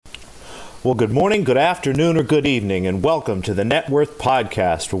Well, good morning, good afternoon, or good evening, and welcome to the Net Worth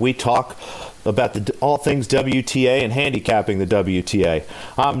Podcast, where we talk about all things WTA and handicapping the WTA.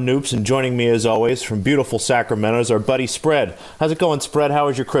 I'm Noops, and joining me as always from beautiful Sacramento is our buddy Spread. How's it going, Spread? How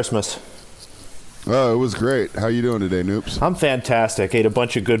was your Christmas? Oh, it was great. How you doing today, Noops? I'm fantastic. Ate a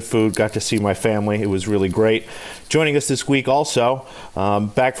bunch of good food, got to see my family. It was really great. Joining us this week also,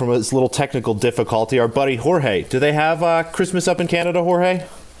 back from his little technical difficulty, our buddy Jorge. Do they have Christmas up in Canada, Jorge?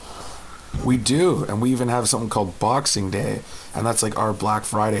 We do, and we even have something called Boxing Day, and that's like our Black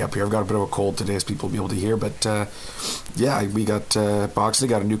Friday up here. I've got a bit of a cold today, as people will be able to hear, but yeah, we got Boxing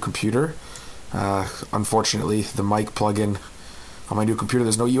Day, got a new computer. Unfortunately, the mic plug-in on my new computer,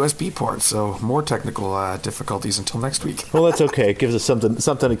 there's no USB port, so more technical difficulties until next week. Well, that's okay. It gives us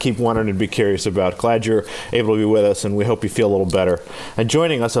something to keep wondering and be curious about. Glad you're able to be with us, and we hope you feel a little better. And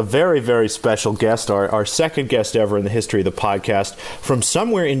joining us, a very, very special guest, our second guest ever in the history of the podcast, from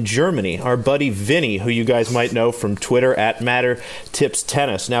somewhere in Germany, our buddy Vinny, who you guys might know from Twitter at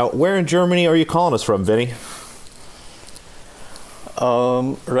MatterTipsTennis. Now, where in Germany are you calling us from, Vinny?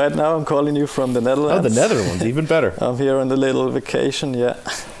 Right now I'm calling you from the Netherlands. Oh, the Netherlands, even better. I'm here on the little vacation, yeah.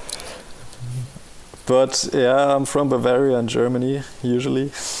 But yeah, I'm from Bavaria in Germany,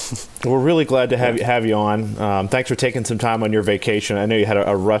 usually. We're really glad to have you on. Thanks for taking some time on your vacation. I know you had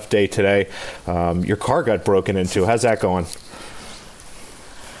a rough day today. Your car got broken into. How's that going?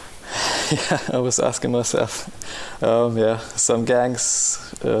 Yeah, I was asking myself. Yeah, some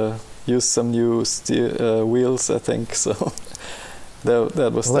gangs used some new wheels, I think, so...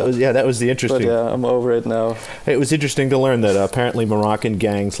 That was the interesting. But yeah, I'm over it now. It was interesting to learn that apparently Moroccan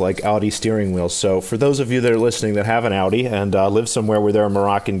gangs like Audi steering wheels. So for those of you that are listening that have an Audi and live somewhere where there are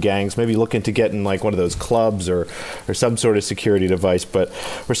Moroccan gangs, maybe looking to get in like one of those clubs or some sort of security device. But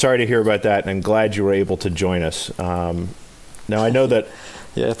we're sorry to hear about that, and glad you were able to join us. Now I know that.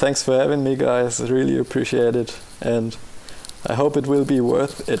 Yeah, thanks for having me, guys. I really appreciate it, and I hope it will be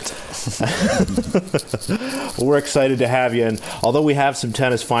worth it. Well, we're excited to have you, and although we have some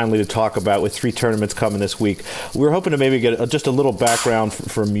tennis finally to talk about with 3 tournaments coming this week, we're hoping to maybe get just a little background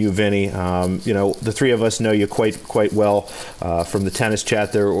from you, Vinny. The three of us know you quite well from the tennis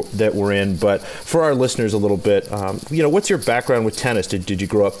chat that we're in, but for our listeners a little bit, what's your background with tennis? Did you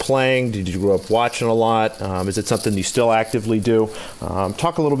grow up playing? Did you grow up watching a lot? Is it something you still actively do?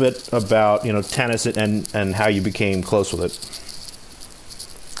 Talk a little bit about tennis and how you became close with it.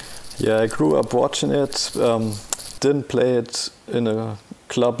 Yeah, I grew up watching it. Didn't play it in a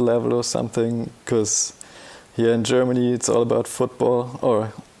club level or something, because here in Germany it's all about football,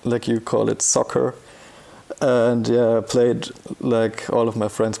 or like you call it, soccer. And yeah, I played, like all of my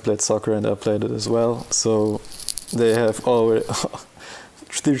friends played soccer, and I played it as well. So they have always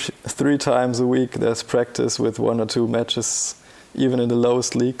 3 times a week there's practice with 1 or 2 matches, even in the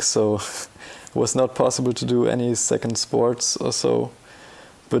lowest league. So it was not possible to do any second sports or so.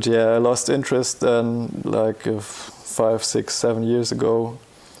 But yeah, I lost interest then, like 5, 6, 7 years ago,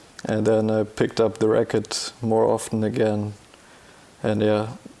 and then I picked up the racket more often again. And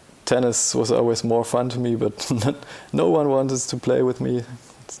yeah, tennis was always more fun to me, but no one wanted to play with me.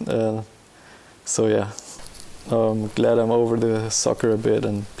 So yeah, I'm glad I'm over the soccer a bit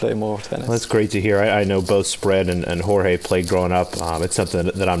and play more tennis. Well, that's great to hear. I know both Spread and Jorge played growing up. It's something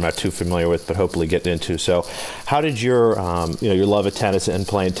that I'm not too familiar with, but hopefully getting into. So how did your love of tennis and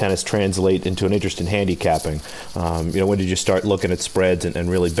playing tennis translate into an interest in handicapping? When did you start looking at spreads and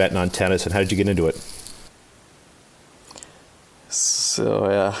really betting on tennis, and how did you get into it? So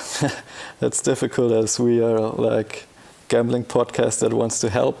yeah, that's difficult, as we are like gambling podcast that wants to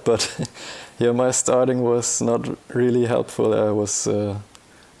help, but yeah, my starting was not really helpful. I was a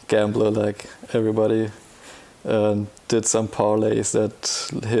gambler like everybody, and did some parlays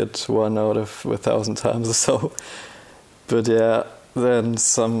that hit 1 out of 1,000 times or so. But yeah, then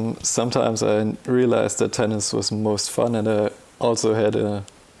sometimes I realized that tennis was most fun, and I also had a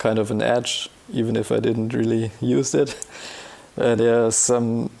kind of an edge, even if I didn't really use it. And yeah,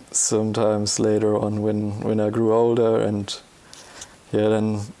 sometimes later on when I grew older, and yeah,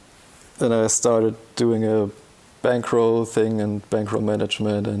 then I started doing a bankroll thing and bankroll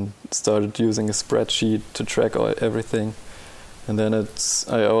management, and started using a spreadsheet to track everything. And then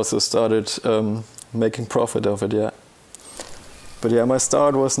I also started making profit of it, yeah. But yeah, my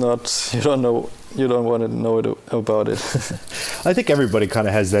start was not, you don't want to know about it. I think everybody kind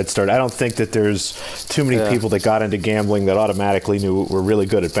of has that start. I don't think that there's too many people that got into gambling that automatically were really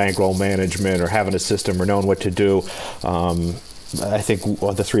good at bankroll management or having a system or knowing what to do. I think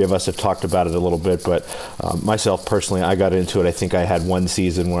the three of us have talked about it a little bit, but myself personally, I got into it. I think I had one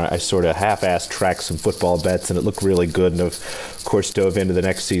season where I sort of half-assed tracked some football bets, and it looked really good. And of course, dove into the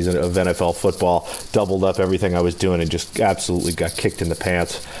next season of NFL football, doubled up everything I was doing, and just absolutely got kicked in the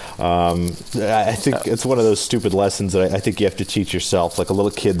pants. I think it's one of those stupid lessons that I think you have to teach yourself, like a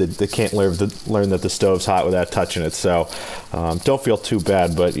little kid that can't learn that the stove's hot without touching it. So don't feel too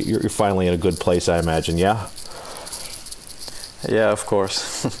bad, but you're finally in a good place, I imagine, yeah? Yeah, of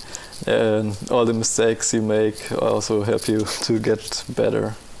course. And all the mistakes you make also help you to get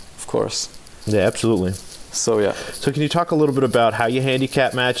better, of course. Yeah, absolutely. So, yeah. So can you talk a little bit about how you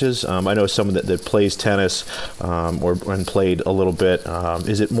handicap matches? I know someone that plays tennis and played a little bit.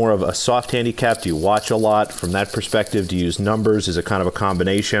 Is it more of a soft handicap? Do you watch a lot from that perspective? Do you use numbers? Is it kind of a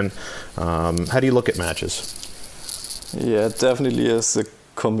combination? How do you look at matches? Yeah, it definitely is a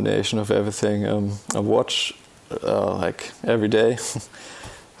combination of everything. I watch like every day, a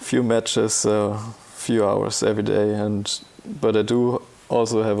few matches, a few hours every day, but I do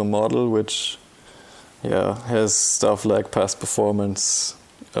also have a model which has stuff like past performance,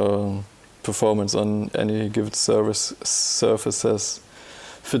 performance on any given surfaces,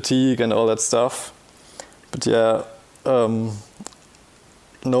 fatigue and all that stuff. But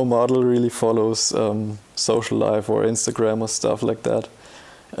no model really follows social life or Instagram or stuff like that.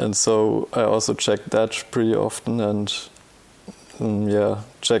 And so I also check that pretty often and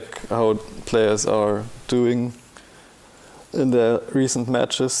check how players are doing in their recent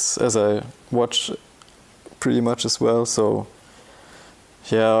matches, as I watch pretty much as well. So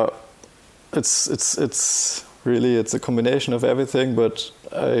it's really a combination of everything, but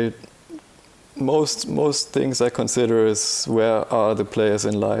most things I consider is where are the players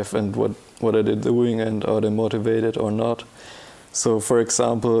in life and what are they doing and are they motivated or not. So, for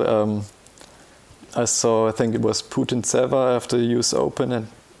example, I think it was Putintseva after the US Open, and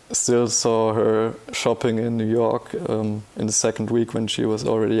still saw her shopping in New York in the second week when she was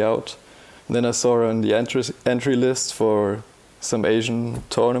already out. And then I saw her on the entry list for some Asian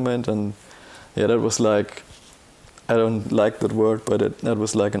tournament, and that was like, I don't like that word, but that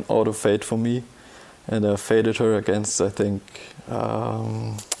was like an auto fade for me. And I faded her against, I think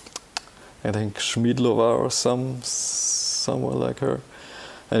Schmidlova or someone like her,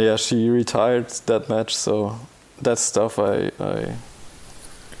 and she retired that match. So that's stuff I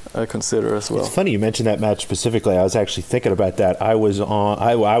consider as well. It's funny you mentioned that match specifically. I was actually thinking about that. I was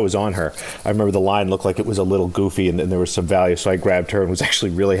on her. I remember the line looked like it was a little goofy, and there was some value. So I grabbed her and was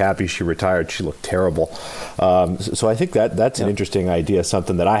actually really happy she retired. She looked terrible. So I think that's an interesting idea,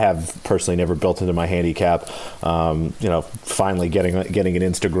 something that I have personally never built into my handicap. Finally getting an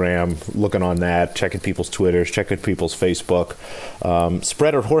Instagram, looking on that, checking people's Twitters, checking people's Facebook.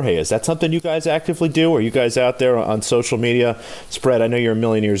 Spread or Jorge, is that something you guys actively do? Are you guys out there on social media? Spread, I know you're a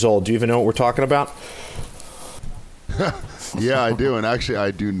million years old. Do you even know what we're talking about? Yeah, I do. And actually,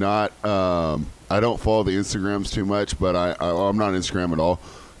 I do not. I don't follow the Instagrams too much, but I'm not on Instagram at all.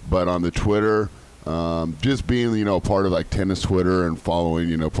 But on the Twitter, just being part of like tennis Twitter and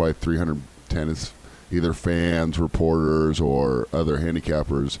following probably 300 tennis either fans, reporters, or other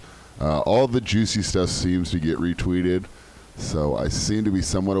handicappers, all the juicy stuff seems to get retweeted. So I seem to be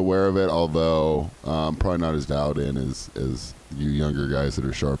somewhat aware of it, although probably not as dialed in as you younger guys that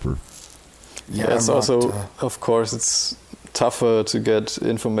are sharper. Yeah, it's also, of course, it's tougher to get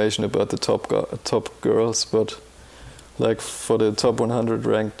information about the top girls, but like for the top 100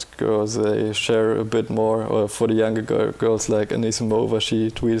 ranked girls, they share a bit more. Or for the younger girls, like Anisimova,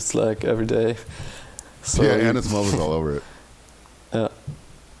 she tweets like every day. So yeah, Anisimova's all over it.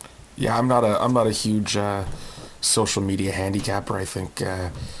 Yeah, I'm not a huge social media handicapper. I think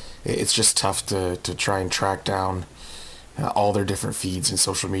it's just tough to try and track down all their different feeds and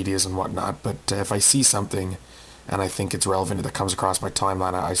social medias and whatnot. But if I see something and I think it's relevant that comes across my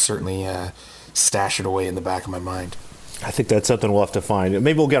timeline, I certainly stash it away in the back of my mind. I think that's something we'll have to find.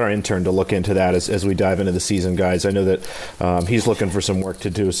 Maybe we'll get our intern to look into that as we dive into the season, guys. I know that he's looking for some work to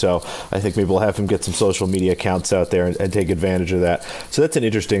do, so I think maybe we'll have him get some social media accounts out there and take advantage of that. So that's an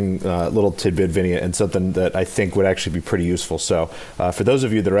interesting little tidbit, Vinny, and something that I think would actually be pretty useful. So for those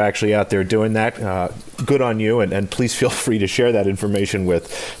of you that are actually out there doing that, good on you, and please feel free to share that information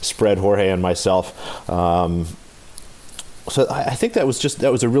with Spread, Jorge, and myself. So I think that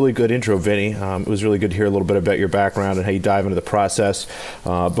was a really good intro, Vinny. It was really good to hear a little bit about your background and how you dive into the process.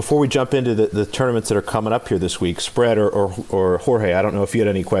 Before we jump into the tournaments that are coming up here this week, Spread or Jorge, I don't know if you had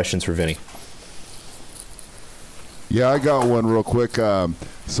any questions for Vinny. Yeah, I got one real quick.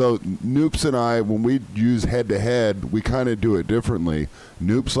 So Noops and I, when we use head-to-head, we kind of do it differently.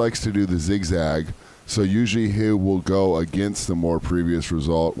 Noops likes to do the zigzag. So usually he will go against the more previous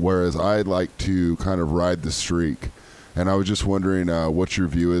result, whereas I like to kind of ride the streak. And I was just wondering what your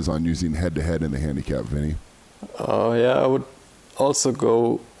view is on using head-to-head in the handicap, Vinny. Yeah, I would also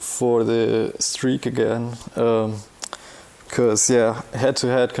go for the streak again. Because,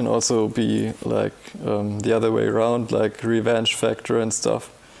 head-to-head can also be like the other way around, like revenge factor and stuff.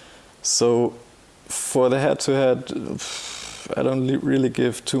 So for the head-to-head, I don't really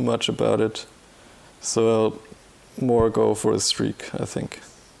give too much about it. So I'll more go for a streak, I think.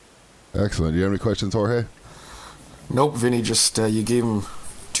 Excellent. Do you have any questions, Jorge? Nope, Vinny, just you gave him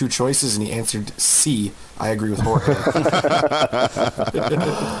two choices and he answered C. I agree with Jorge.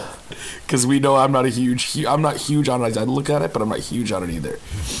 Because we know I'm not huge on it. I look at it, but I'm not huge on it either.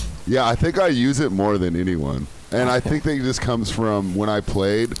 Yeah, I think I use it more than anyone. And I think that just comes from when I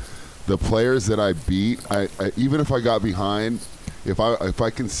played, the players that I beat, I even if I got behind, if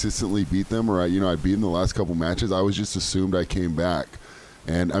I consistently beat them, or I beat them the last couple matches, I always just assumed I came back.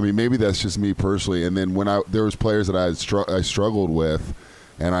 And I mean, maybe that's just me personally. And then when there was players that I struggled with,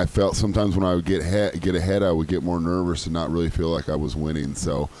 and I felt sometimes when I would get ahead, I would get more nervous and not really feel like I was winning.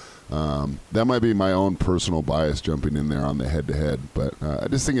 So that might be my own personal bias jumping in there on the head-to-head. But I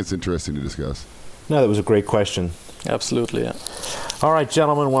just think it's interesting to discuss. No, that was a great question. Absolutely, yeah. All right,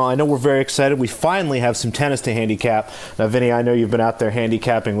 gentlemen. Well, I know we're very excited. We finally have some tennis to handicap. Now, Vinny, I know you've been out there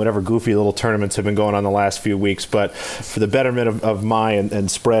handicapping whatever goofy little tournaments have been going on the last few weeks, but for the betterment of my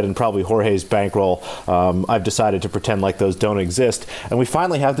and spread and probably Jorge's bankroll, I've decided to pretend like those don't exist. And we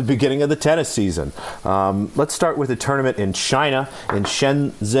finally have the beginning of the tennis season. Let's start with a tournament in China, in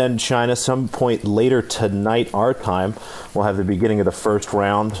Shenzhen, China, some point later tonight, our time. We'll have the beginning of the first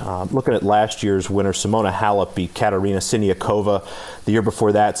round. Looking at last year's winner, Simona Halep beat Katerina Siniakova. The year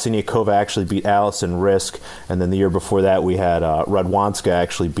before that, Siniakova actually beat Alison Risk. And then the year before that, we had Radwanska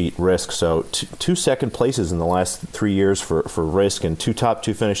actually beat Risk. So two second places in the last 3 years for Risk and two top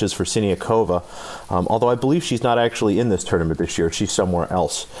two finishes for Siniakova. Although I believe she's not actually in this tournament this year. She's somewhere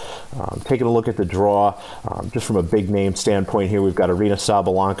else. Taking a look at the draw, just from a big name standpoint here, we've got Aryna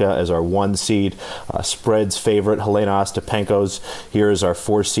Sabalenka as our 1 seed. Spread's favorite, Helena Ostapenko's here is our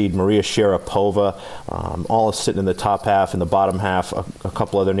 4 seed, Maria Sharapova. All sitting in the top half. In the bottom half, a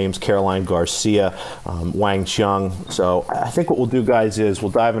couple other names, Caroline Garcia, Wang Qiang. So I think what we'll do, guys, is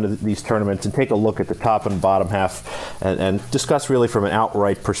we'll dive into these tournaments and take a look at the top and bottom half and discuss really from an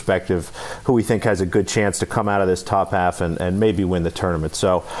outright perspective who we think has a good chance to come out of this top half and maybe win the tournament.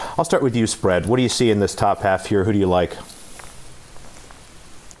 So I'll start with you, Spread. What do you see in this top half here? Who do you like?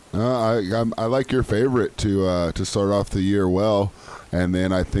 I like your favorite to start off the year well. And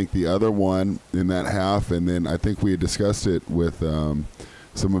then I think the other one in that half, and then I think we had discussed it with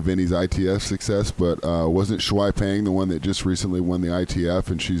some of Vinny's ITF success, but wasn't Shuai Peng the one that just recently won the ITF,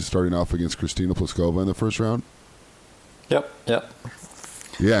 and she's starting off against Kristina Pliskova in the first round? Yep.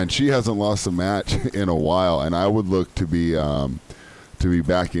 Yeah, and she hasn't lost a match in a while, and I would look to be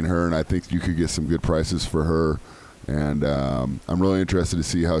backing her, and I think you could get some good prices for her. And I'm really interested to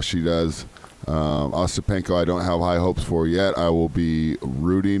see how she does. Ostapenko, I don't have high hopes for yet. I will be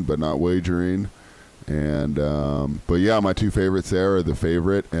rooting but not wagering. And but yeah, my two favorites there are the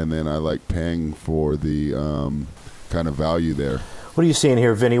favorite, and then I like Peng for the kind of value there. What are you seeing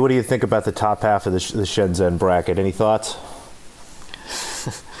here, Vinny? What do you think about the top half of the Shenzhen bracket? Any thoughts?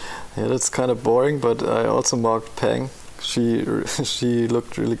 Yeah, that's kind of boring, but I also marked Peng. She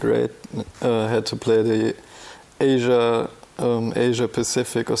looked really great. Had to play the Asia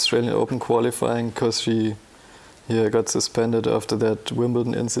Pacific Australian Open qualifying because she got suspended after that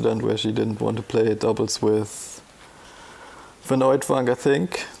Wimbledon incident where she didn't want to play doubles with Van Uytvanck, I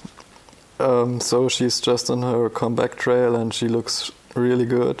think. So she's just on her comeback trail and she looks really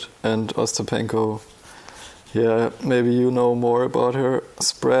good. And Ostapenko, maybe you know more about her,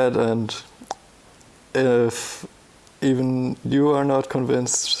 Spread, and if even you are not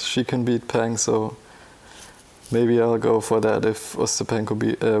convinced she can beat Peng, so maybe I'll go for that if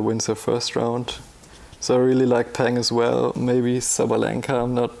Ostapenko wins her first round. So I really like Peng as well. Maybe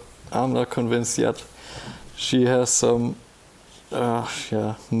Sabalenka. I'm not convinced yet. She has some.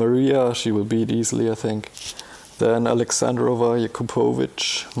 Maria she will beat easily, I think. Then Alexandrova,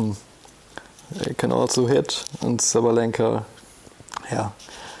 Jakubovic. They can also hit, and Sabalenka.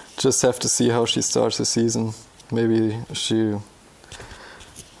 Just have to see how she starts the season. Maybe she's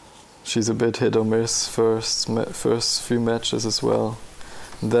a bit hit or miss first few matches as well.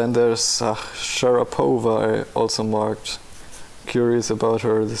 Then there's Sharapova, I also marked. Curious about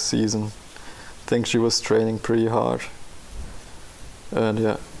her this season. Think she was training pretty hard.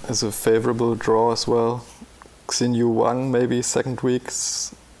 And it's a favorable draw as well. Xinyu Wang maybe second week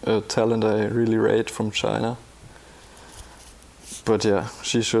a talent I really rate from China. But yeah,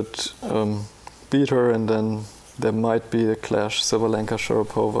 she should beat her, and then there might be a clash, Sabalenka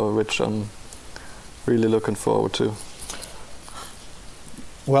Sharapova, which I'm really looking forward to.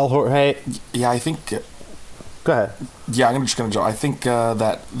 Well, Jorge, Yeah, I think. go ahead. Yeah, I'm just gonna jump. I think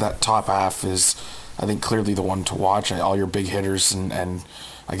that top half is, I think, clearly the one to watch. All your big hitters and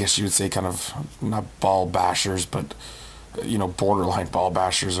I guess you would say kind of not ball bashers, but borderline ball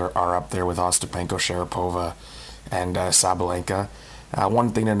bashers are up there with Ostapenko, Sharapova, and Sabalenka.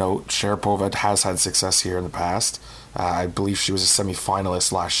 One thing to note: Sharapova has had success here in the past. I believe she was a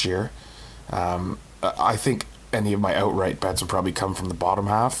semi-finalist last year. I think any of my outright bets would probably come from the bottom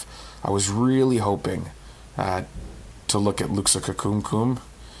half. I was really hoping to look at Luxa Kakumkum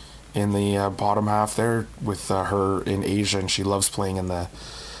in the bottom half there with her in Asia, and she loves playing in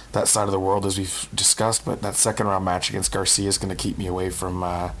that side of the world, as we've discussed. But that second round match against Garcia is going to keep me away from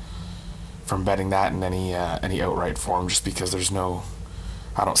betting that in any outright form, just because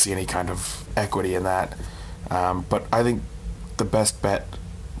I don't see any kind of equity in that. But I think the best bet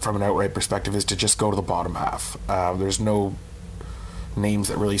from an outright perspective is to just go to the bottom half. There's no names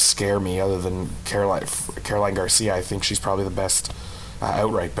that really scare me other than Caroline Garcia. I think she's probably the best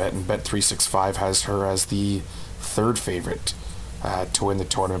outright bet, and Bet365 has her as the third favorite to win the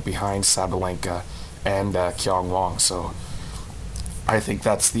tournament behind Sabalenka and Qiang Wang. So I think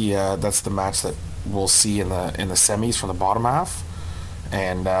that's the match that we'll see in the semis from the bottom half,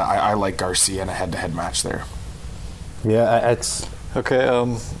 and I like Garcia in a head-to-head match there. Yeah, it's Okay,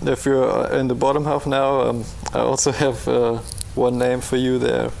 if you're in the bottom half now, I also have one name for you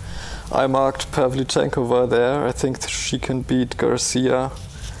there. I marked Pavlyuchenkova there. I think she can beat Garcia,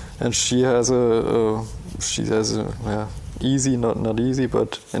 and she has a easy, not easy,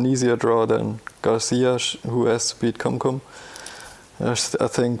 but an easier draw than Garcia, who has to beat Kumkum. I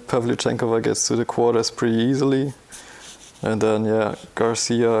think Pavlyuchenkova gets to the quarters pretty easily, and then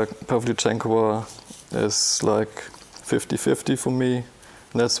Garcia Pavlyuchenkova is like 50-50 for me.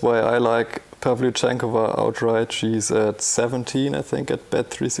 And that's why I like Pavlyuchenkova outright. She's at 17, I think, at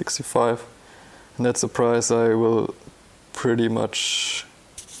Bet365. And that's a price I will pretty much,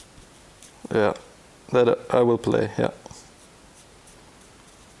 that I will play,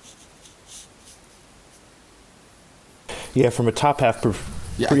 Yeah, from a top half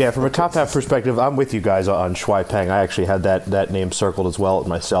perspective, I'm with you guys on Shuai Peng. I actually had that name circled as well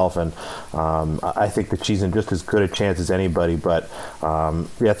myself, and I think that she's in just as good a chance as anybody. But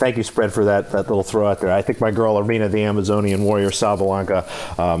thank you, Spread, for that little throw out there. I think my girl Arena, the Amazonian warrior Sabalenka,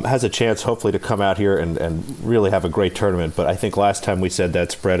 has a chance hopefully to come out here and really have a great tournament. But I think last time we said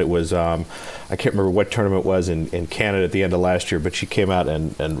that, Spread, it was I can't remember what tournament it was in Canada at the end of last year, but she came out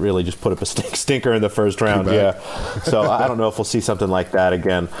and really just put up a stinker in the first round. Yeah, so I don't know if we'll see something like that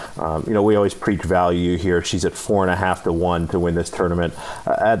again. We always preach value here. She's at 4.5 to 1 to win this tournament.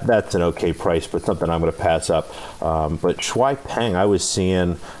 That's an okay price, but something I'm going to pass up. But Shuai Peng, I was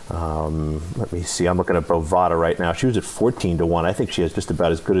seeing. Let me see. I'm looking at Bovada right now. She was at 14 to 1. I think she has just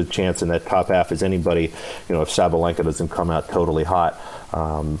about as good a chance in that top half as anybody. If Sabalenka doesn't come out totally hot.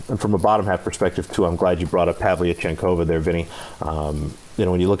 And from a bottom half perspective too, I'm glad you brought up Pavlyuchenkova there, Vinny.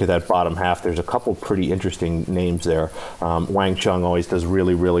 When you look at that bottom half, there's a couple pretty interesting names there. Wang Chung always does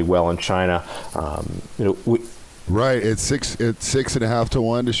really, really well in China. Right, it's 6.5 to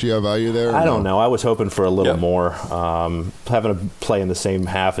 1. Does she have value there? I don't know. I was hoping for a little more. Having to play in the same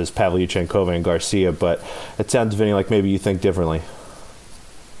half as Pavlyuchenkova and Garcia, but it sounds, Vinny, like maybe you think differently.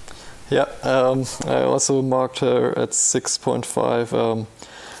 Yeah, I also marked her at 6.5.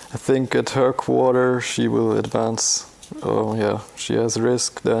 I think at her quarter she will advance. She has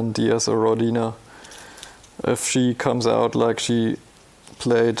risk than Diaz or Rodina. If she comes out like she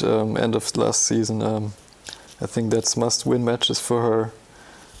played end of last season, I think that's must-win matches for her.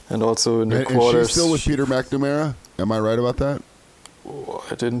 And also in the quarters. And she's still with Peter McNamara? Am I right about that?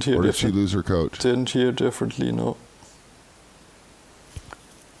 I didn't hear. Or did she lose her coach? Didn't hear differently, no.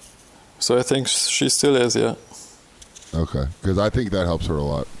 So I think she still is, yeah. Okay, because I think that helps her a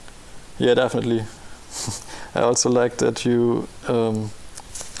lot. Yeah, definitely. I also like that you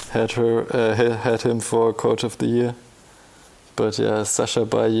had him for Coach of the Year. But yeah, Sasha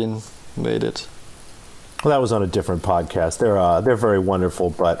Bayin made it. Well, that was on a different podcast. They're very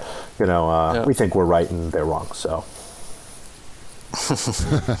wonderful, but we think we're right and they're wrong. So.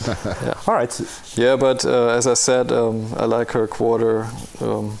 All right. Yeah, but as I said, I like her quarter.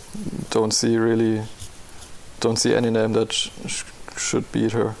 Don't see any name that should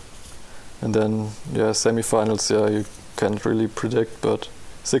beat her. And then semifinals. You can't really predict, but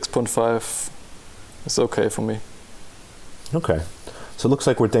 6.5 is okay for me. Okay. So it looks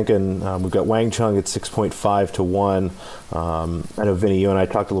like we're thinking we've got Wang Chung at 6.5 to 1. I know, Vinny, you and I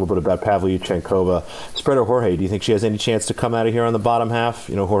talked a little bit about Pavlyuchenkova. Spread or Jorge, do you think she has any chance to come out of here on the bottom half?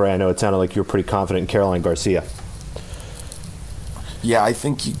 You know, Jorge, I know it sounded like you were pretty confident in Caroline Garcia. Yeah, I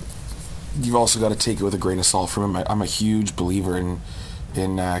think you've also got to take it with a grain of salt from him. I'm a huge believer in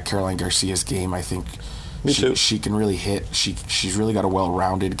Caroline Garcia's game. I think she can really hit. She's really got a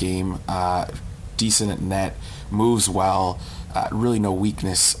well-rounded game, decent at net, moves well, really no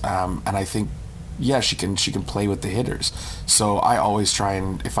weakness, and I think she can play with the hitters. So I always try,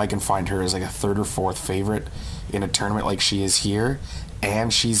 and if I can find her as like a third or fourth favorite in a tournament like she is here,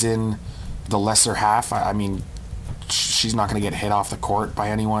 and she's in the lesser half, I mean, she's not going to get hit off the court by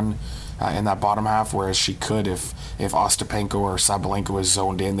anyone in that bottom half, whereas she could if Ostapenko or Sabalenka was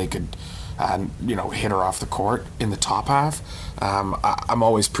zoned in, they could hit her off the court in the top half. I'm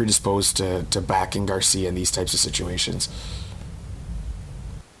always predisposed to backing Garcia in these types of situations.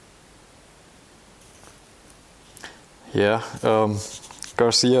 Yeah,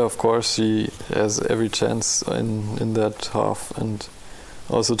 Garcia, of course, she has every chance in that half and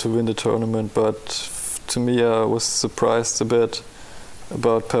also to win the tournament, but to me, I was surprised a bit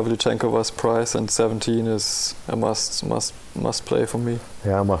about Pavlyuchenkova's price, and 17 is a must play for me.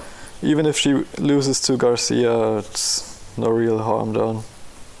 Yeah, even if she loses to Garcia, it's no real harm done.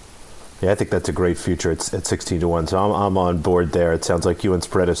 Yeah, I think that's a great future. It's at 16 to 1, so I'm on board there. It sounds like you and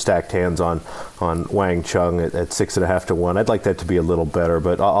Spread have stacked hands on Wang Chung at 6.5 to 1. I'd like that to be a little better,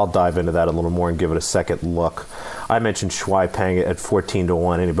 but I'll dive into that a little more and give it a second look. I mentioned Shuai Peng at 14 to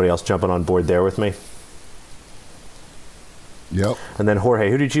 1. Anybody else jumping on board there with me? Yep. And then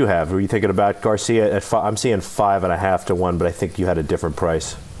Jorge, who did you have? Were you thinking about Garcia at I'm seeing 5.5 to 1, but I think you had a different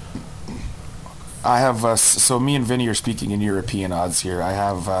price. I have, so me and Vinny are speaking in European odds here. I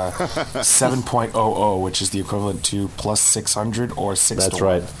have 7.00, which is the equivalent to plus 600 or 6 That's to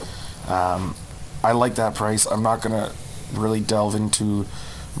 1. right. I like that price. I'm not going to really delve into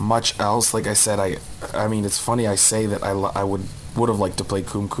much else. Like I said, I mean, it's funny I say that I would have liked to play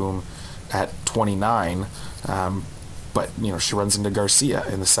Kum Kum at 29, but, she runs into Garcia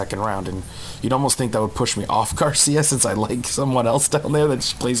in the second round, and you'd almost think that would push me off Garcia since I like someone else down there that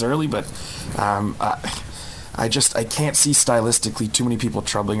plays early, but I can't see stylistically too many people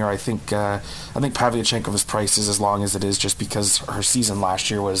troubling her. I think Pavlyuchenkova's price is as long as it is just because her season last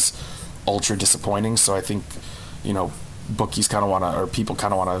year was ultra disappointing, so I think, bookies kind of want to, or people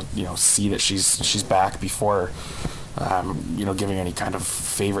kind of want to, see that she's back before, giving any kind of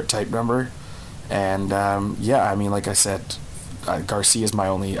favorite type number. And, I mean, like I said, Garcia is my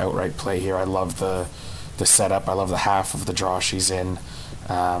only outright play here. I love the setup. I love the half of the draw she's in.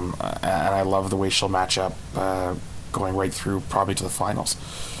 And I love the way she'll match up going right through probably to the finals.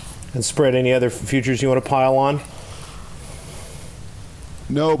 And Spread, any other futures you want to pile on?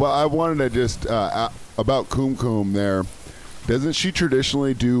 No, but I wanted to just, about Kum Kum there, doesn't she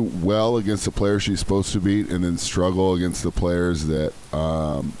traditionally do well against the players she's supposed to beat and then struggle against the players that,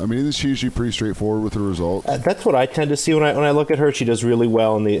 isn't she usually pretty straightforward with her results? That's what I tend to see when I look at her. She does really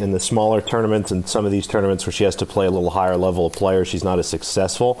well in the smaller tournaments, and some of these tournaments where she has to play a little higher level of players, she's not as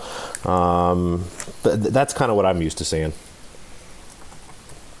successful. But that's kind of what I'm used to seeing.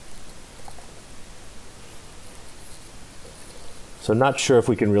 So not sure if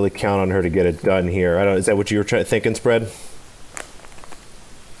we can really count on her to get it done here. Is that what you were thinking, Spread?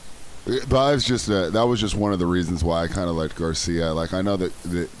 That was just one of the reasons why I kind of liked Garcia. Like, I know that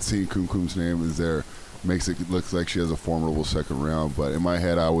seeing Kum Kum's name is there makes it look like she has a formidable second round, but in my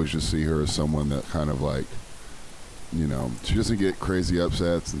head I always just see her as someone that kind of like, she doesn't get crazy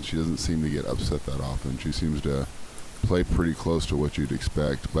upsets, and she doesn't seem to get upset that often. She seems to play pretty close to what you'd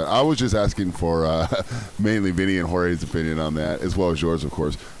expect. But I was just asking for mainly Vinny and Jorge's opinion on that, as well as yours, of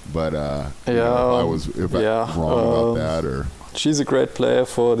course. But if I'm wrong about that, or she's a great player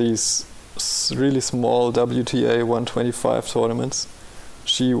for these really small WTA 125 tournaments.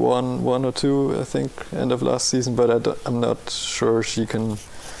 She won 1 or 2, I think, end of last season, but I'm not sure she can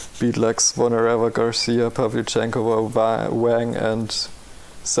beat like Zvonareva, Garcia, Pavlyuchenkova, Wang, and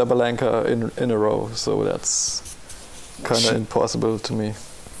Sabalenka in a row. So that's kind of impossible to me.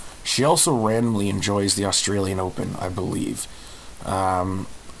 She also randomly enjoys the Australian Open, I believe.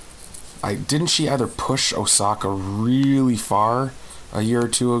 Didn't she either push Osaka really far a year or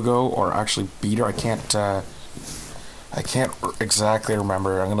two ago, or actually beat her? I can't exactly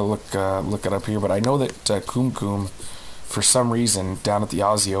remember. I'm gonna look it up here, but I know that Kum Kum, for some reason, down at the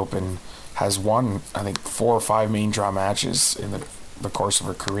Aussie Open, has won, I think, 4 or 5 main draw matches in the course of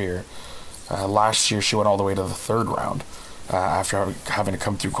her career. Last year, she went all the way to the third round after having to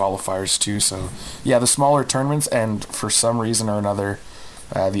come through qualifiers too. So, yeah, the smaller tournaments, and for some reason or another,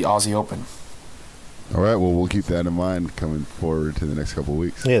 the Aussie Open. All right, well, we'll keep that in mind coming forward to the next couple of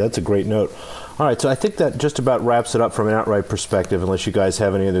weeks. Yeah, that's a great note. All right, so I think that just about wraps it up from an outright perspective, unless you guys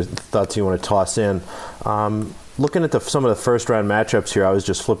have any other thoughts you want to toss in. Looking at some of the first-round matchups here, I was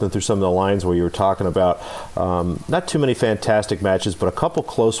just flipping through some of the lines where you were talking about not too many fantastic matches, but a couple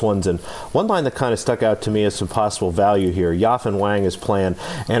close ones. And one line that kind of stuck out to me as some possible value here, Yafan Wang is playing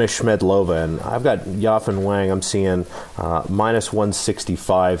Anna Shmedlova. And I've got Yafan Wang, I'm seeing minus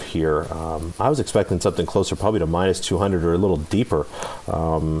 165 here. I was expecting something closer, probably to minus 200 or a little deeper. I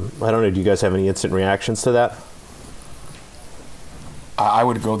don't know, do you guys have any instant reactions to that? I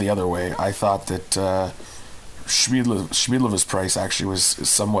would go the other way. I thought that Shmedlova's price actually was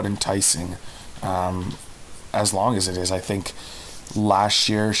somewhat enticing, as long as it is. I think last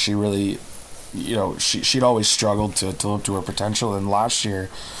year she really, she'd always struggled to live to her potential, and last year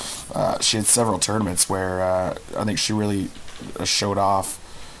she had several tournaments where I think she really showed off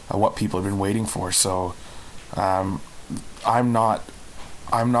what people have been waiting for. So I'm not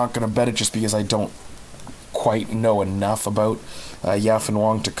going to bet it just because I don't quite know enough about Yafan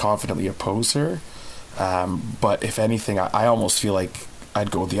Wang to confidently oppose her. But if anything, I almost feel like I'd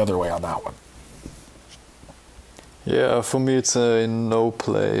go the other way on that one. Yeah, for me it's a no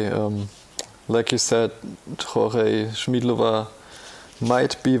play. Like you said, Jorge Shmedlova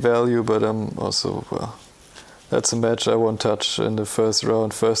might be value, but also, that's a match I won't touch in the first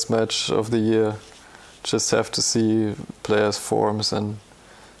round, first match of the year. Just have to see players' forms, and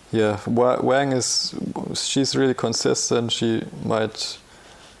yeah, Wang she's really consistent. She might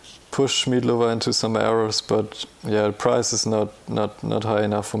push Shmedlova into some errors, but yeah, the price is not high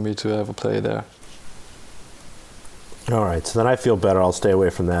enough for me to have a play there. All right, so then I feel better. I'll stay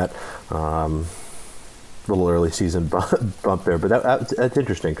away from that little early season bump there. But that's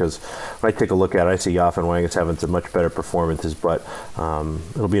interesting, because when I take a look at it, I see Yafan Wang is having some much better performances, but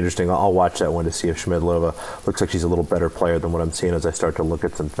it'll be interesting. I'll watch that one to see if Shmedlova looks like she's a little better player than what I'm seeing as I start to look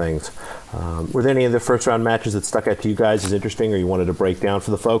at some things. Were there any of the first round matches that stuck out to you guys as interesting, or you wanted to break down for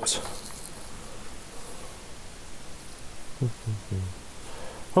the folks?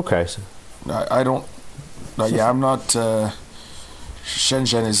 Okay. I don't. Yeah, I'm not.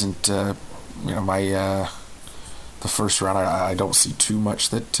 Shenzhen isn't. The first round. I don't see too much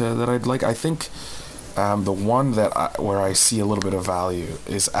that I'd like. I think the one where I see a little bit of value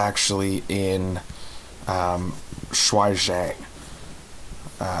is actually in Shuai Zhang.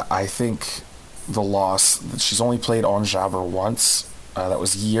 I think the loss. She's only played on Jabber once. That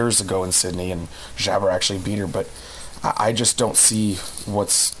was years ago in Sydney, and Jabber actually beat her. But I just don't see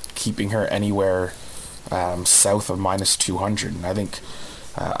what's keeping her anywhere south of minus 200. And I think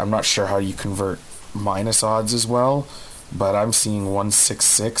I'm not sure how you convert minus odds as well, but I'm seeing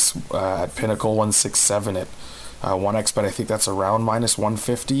 166 at Pinnacle, 167 at 1x, but I think that's around minus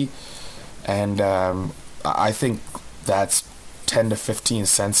 150. And I think that's 10 to 15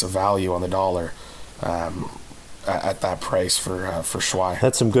 cents of value on the dollar at that price for Shuai.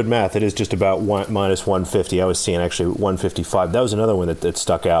 That's some good math. It is just about minus 150. I was seeing actually 155. That was another one that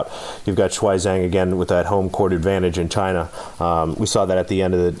stuck out. You've got Shuai Zhang again with that home court advantage in China. We saw that at the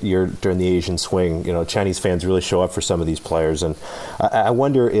end of the year during the Asian swing. Chinese fans really show up for some of these players, and I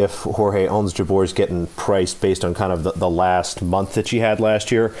wonder if Jorge Ons Jabeur is getting priced based on kind of the last month that she had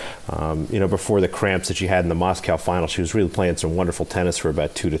last year. Before the cramps that she had in the Moscow final, she was really playing some wonderful tennis for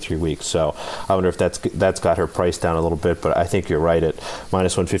about 2 to 3 weeks. So I wonder if that's got her price down a little bit, but I think you're right at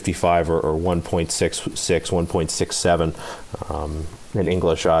minus 155 or 1.66, 1.67 in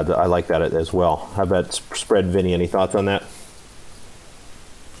English odds. I like that as well. How about spread, Vinny? Any thoughts on that?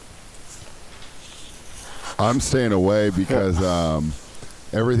 I'm staying away because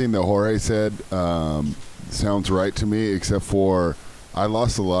everything that Jorge said sounds right to me, except for I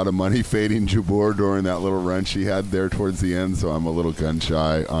lost a lot of money fading Jabeur during that little run she had there towards the end, so I'm a little gun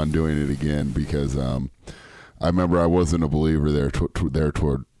shy on doing it again because I remember I wasn't a believer there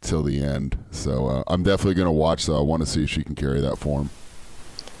toward till the end. So I'm definitely going to watch, though. I want to see if she can carry that form.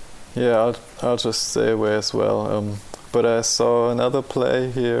 Yeah, I'll just stay away as well. But I saw another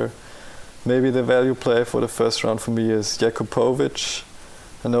play here. Maybe the value play for the first round for me is Jakubovic.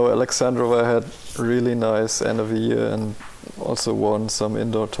 I know Alexandrova had really nice end of the year and also won some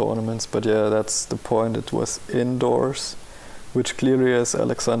indoor tournaments. But yeah, that's the point. It was indoors, which clearly is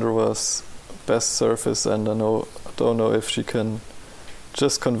Alexandrova's best surface, and I don't know if she can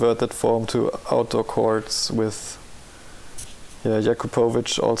just convert that form to outdoor courts with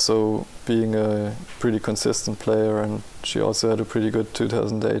Jakubovic also being a pretty consistent player, and she also had a pretty good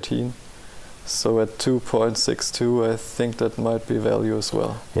 2018. So at 2.62, I think that might be value as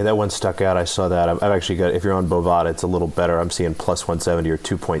well. Yeah, that one stuck out. I saw that. I've actually got, if you're on Bovada, it's a little better. I'm seeing plus 170 or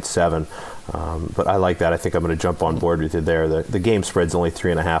 2.7. But I like that. I think I'm going to jump on board with you there. The game spread's only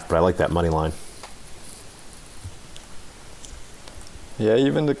 3.5, but I like that money line. Yeah,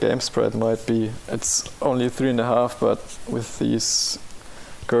 even the game spread might be, it's only 3.5, but with these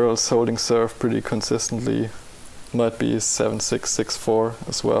girls holding serve pretty consistently, might be 7-6, 6-4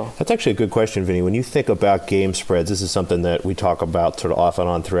 as well. That's actually a good question, Vinny. When you think about game spreads, this is something that we talk about sort of off and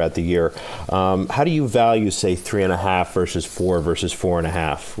on throughout the year. How do you value, say, 3.5 versus 4 versus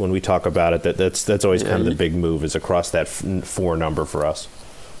 4.5? When we talk about it, that's always kind of the big move, is across that 4 number for us.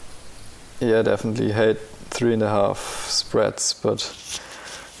 Yeah, definitely hate 3.5 spreads, but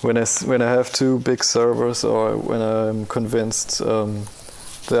when I have 2 big servers, or when I'm convinced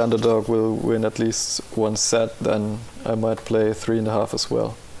the underdog will win at least one set, then I might play 3.5 as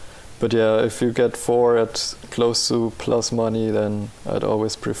well. But yeah, if you get 4 at close to plus money, then I'd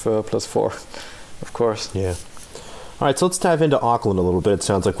always prefer plus 4, of course. Yeah. All right, so let's dive into Auckland a little bit. It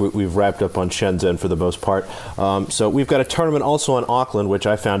sounds like we've wrapped up on Shenzhen for the most part. So we've got a tournament also in Auckland, which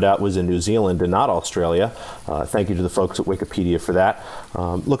I found out was in New Zealand and not Australia. Thank you to the folks at Wikipedia for that.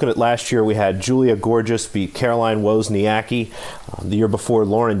 Looking at last year, we had Julia Gorgeous beat Caroline Wozniacki. The year before,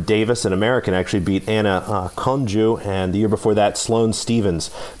 Lauren Davis, an American, actually beat Anna Konju. And the year before that, Sloane Stevens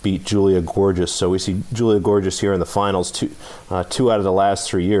beat Julia Gorgeous. So we see Julia Gorgeous here in the finals 2 out of the last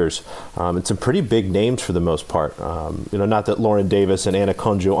 3 years. And some pretty big names for the most part. Not that Lauren Davis and Anna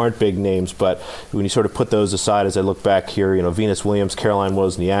Konju aren't big names, but when you sort of put those aside, as I look back here, Venus Williams, Caroline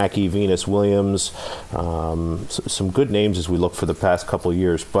Wozniacki, Venus Williams, some good names as we look for the past couple of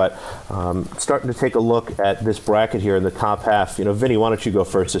years. But starting to take a look at this bracket here in the top half. Vinny, why don't you go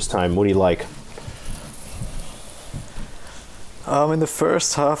first this time? What do you like? In the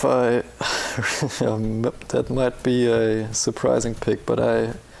first half, that might be a surprising pick, but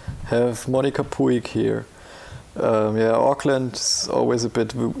I have Monica Puig here. Auckland's always a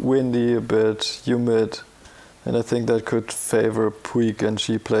bit windy, a bit humid, and I think that could favor Puig, and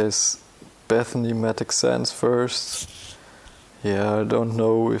she plays Bethany Mattek-Sands first. Yeah, I don't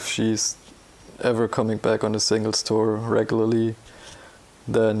know if she's ever coming back on the singles tour regularly.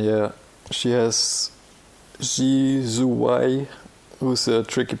 Then, she has Ji Zhuwei, who's a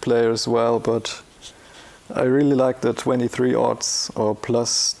tricky player as well, but I really like the 23 odds, or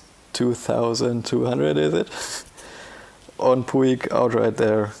plus 2,200, is it? On Puig outright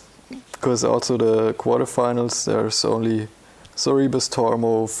there. Because also the quarterfinals, there's only Sorribes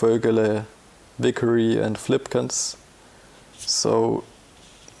Tormo, Vögele, Vickery, and Flipkens. So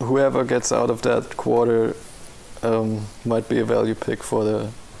whoever gets out of that quarter might be a value pick for the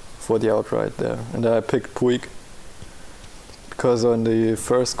outright there. And I picked Puig because on the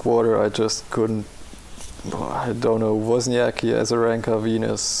first quarter I just couldn't. I don't know, Wozniacki, Azarenka,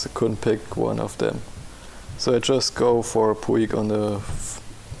 Venus, couldn't pick one of them. So I just go for Puig on the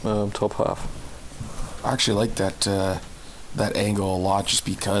top half. I actually like that angle a lot, just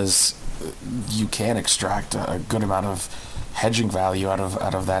because you can extract a good amount of hedging value out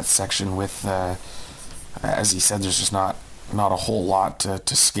of that section with, as he said, there's just not a whole lot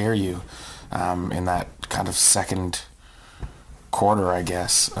to scare you in that kind of second quarter, I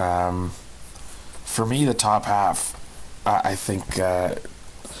guess. For me, the top half, I think I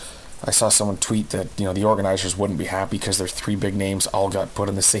saw someone tweet that the organizers wouldn't be happy because their 3 big names all got put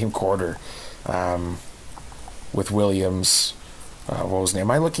in the same quarter, with Williams. What was his name?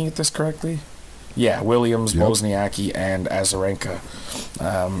 Am I looking at this correctly? Yeah, Williams, yep. Wozniacki, and Azarenka.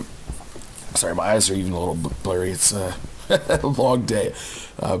 Sorry, my eyes are even a little blurry. It's a long day,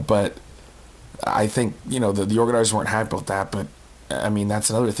 but I think the organizers weren't happy about that, but. I mean, that's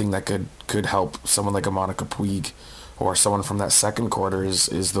another thing that could help someone like a Monica Puig or someone from that second quarter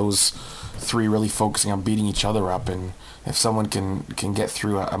is those 3 really focusing on beating each other up. And if someone can get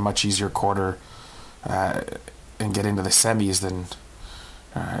through a much easier quarter and get into the semis, then,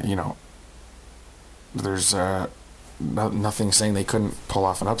 there's nothing saying they couldn't pull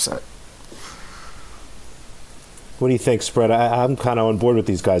off an upset. What do you think, Spread? I'm kind of on board with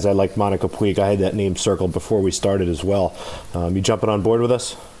these guys. I like Monica Puig. I had that name circled before we started as well. You jumping on board with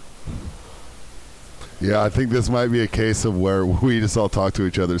us? Yeah, I think this might be a case of where we just all talk to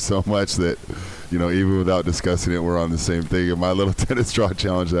each other so much that, even without discussing it, we're on the same thing. In my little tennis draw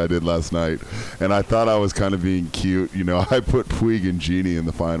challenge that I did last night, and I thought I was kind of being cute. I put Puig and Genie in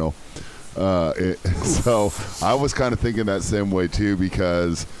the final. So I was kind of thinking that same way, too,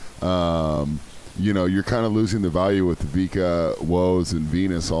 because you're kind of losing the value with Vika, Woz, and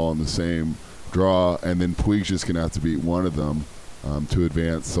Venus all in the same draw, and then Puig's just going to have to beat one of them to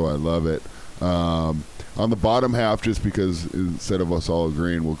advance, so I love it. On the bottom half, just because instead of us all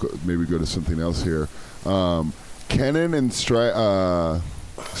agreeing, we'll maybe go to something else here. Kenin and Stritzkova,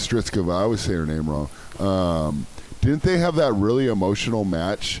 I always say her name wrong. Didn't they have that really emotional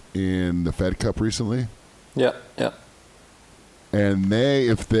match in the Fed Cup recently? Yeah. And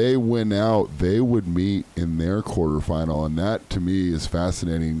if they win out, they would meet in their quarterfinal, and that to me is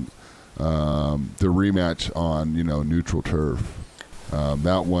fascinating. The rematch on neutral turf,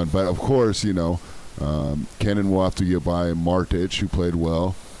 that one. But of course, Kenin will have to get by Martic, who played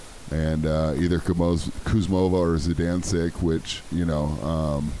well, and either Kuzmova or Zidansek, which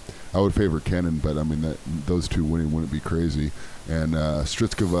I would favor Kenin, but I mean those two winning wouldn't be crazy. And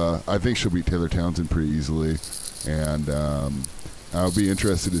Stritzkova, I think she'll beat Taylor Townsend pretty easily, and I'll be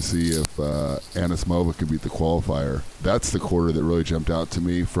interested to see if Anisimova can beat the qualifier. That's the quarter that really jumped out to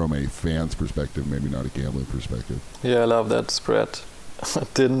me from a fan's perspective, maybe not a gambling perspective. Yeah, I love that spread.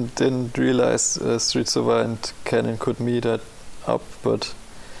 didn't realize Stritzkova and Kenin could meet up, but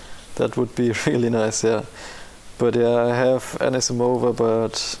that would be really nice, yeah. But yeah, I have Anisimova,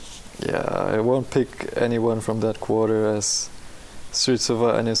 but yeah, I won't pick anyone from that quarter as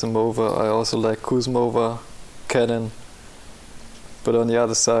Stritzkova, Anisimova. I also like Kuzmova, Kenin. But on the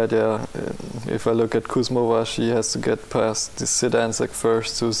other side, yeah, if I look at Kuzmova, she has to get past the Zidansek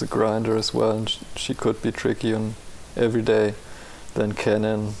first, who's a grinder as well, and she could be tricky on every day. Then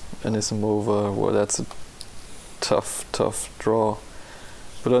Kenin, Anisimova, well, that's a tough draw.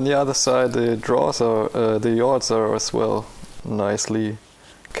 But on the other side, the odds are as well nicely.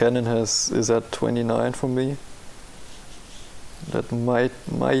 Kenin is at 29 for me. That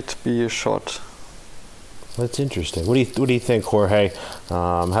might be a shot. That's interesting. What do you think, Jorge?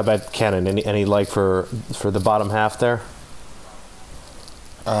 How about Kenin? Any like for the bottom half there?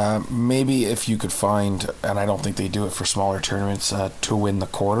 Maybe if you could find, and I don't think they do it for smaller tournaments, to win the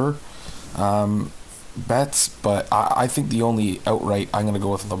quarter bets, but I think the only outright I'm going to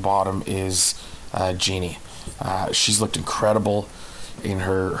go with at the bottom is Genie. She's looked incredible in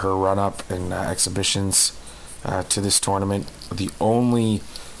her run-up and exhibitions to this tournament. The only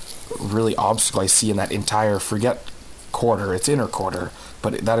really obstacle I see in that entire, forget quarter, it's inner quarter,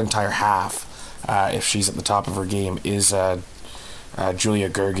 but that entire half, if she's at the top of her game, is Julia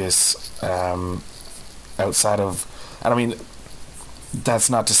Gerges. Outside of, and I mean, that's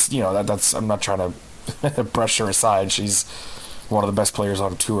not just, that's, I'm not trying to brush her aside. She's one of the best players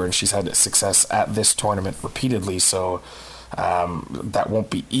on tour, and she's had success at this tournament repeatedly, so that won't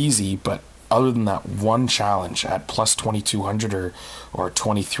be easy. But other than that one challenge at plus 2,200 or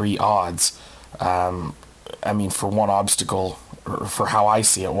 23 odds, I mean, for one obstacle, or for how I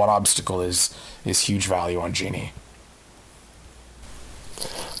see it, one obstacle is huge value on Genie.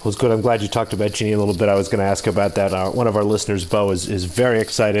 Well, it's good. I'm glad you talked about Genie a little bit. I was going to ask about that. One of our listeners, Bo, is very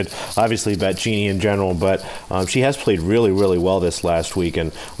excited, obviously, about Genie in general, but she has played really, really well this last week.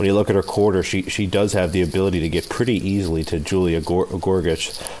 And when you look at her quarter, she does have the ability to get pretty easily to Julia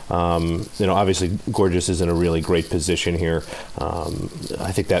Gorgic. Obviously, Gorgic is in a really great position here.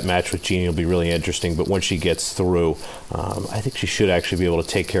 I think that match with Genie will be really interesting, but once she gets through, I think she should actually be able to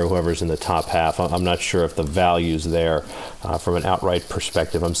take care of whoever's in the top half. I'm not sure if the value's there from an outright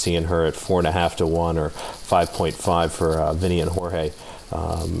perspective. I'm seeing her at 4.5 to 1 or 5.5 for Vinny and Jorge.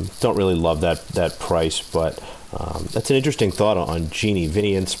 Don't really love that price, but that's an interesting thought on Genie.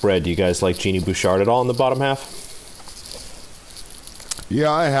 Vinny and spread. Do you guys like Genie Bouchard at all in the bottom half?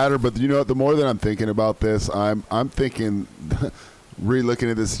 Yeah, I had her, but the more that I'm thinking about this, I'm thinking, re-looking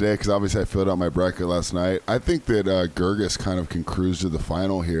at this today, because obviously I filled out my bracket last night. I think that Gerges kind of can cruise to the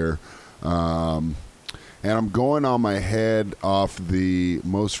final here. And I'm going on my head off the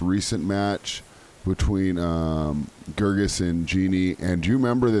most recent match between Gerges and Genie. And do you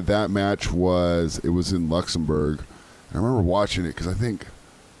remember that match was in Luxembourg? And I remember watching it because I think,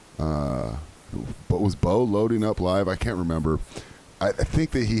 but was Bo loading up live? I can't remember. I think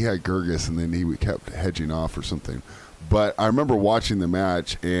that he had Gerges and then he kept hedging off or something. But I remember watching the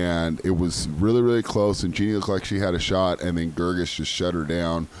match, and it was really, really close, and Genie looked like she had a shot, and then Gerges just shut her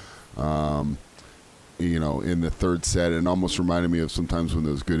down. In the third set, and almost reminded me of sometimes when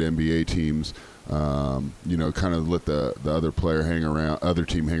those good NBA teams, kind of let the other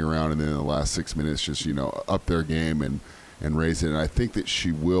team hang around, and then in the last 6 minutes just, up their game and raise it. And I think that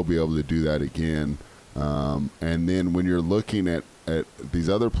she will be able to do that again. And then when you're looking at these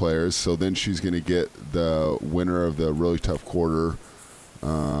other players, so then she's going to get the winner of the really tough quarter,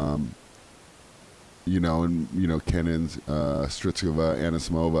 Kenin, Kenin's, Stritzkova,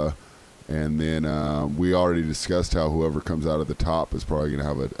 Anisimova. And then we already discussed how whoever comes out at the top is probably going to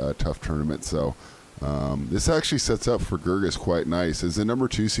have a tough tournament. So This actually sets up for Gerges quite nice. As the number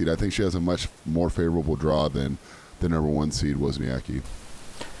 2 seed, I think she has a much more favorable draw than the number 1 seed, Wozniacki.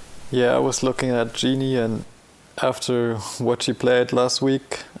 Yeah, I was looking at Jeannie, and after what she played last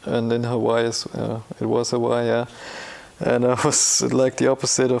week and in Hawaii, it was Hawaii, yeah. And I was like the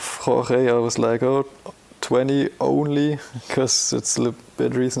opposite of Jorge. I was like, 20 only, because it's a little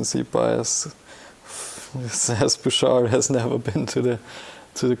bit recency bias. As Bouchard has never been to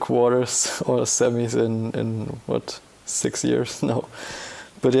the quarters or semis in 6 years now.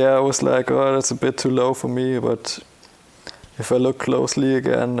 But yeah, I was like, that's a bit too low for me. But if I look closely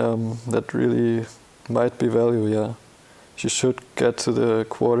again, that really might be value. Yeah, she should get to the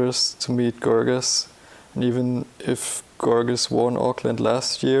quarters to meet Gerges, and even if Gerges won Auckland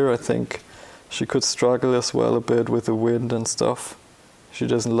last year, I think she could struggle as well a bit with the wind and stuff. She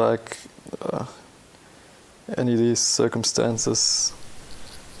doesn't like any of these circumstances.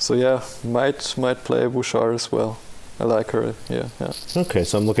 So yeah, might play Bouchard as well. I like her, yeah. Okay,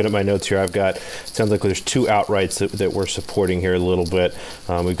 so I'm looking at my notes here. Sounds like there's 2 outrights that we're supporting here a little bit.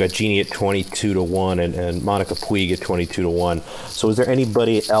 We've got Jeannie at 22-1 and Monica Puig at 22-1. So is there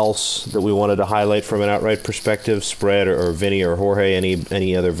anybody else that we wanted to highlight from an outright perspective, spread or Vinny or Jorge,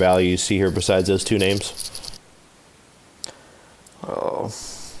 any other value you see here besides those 2 names? Oh,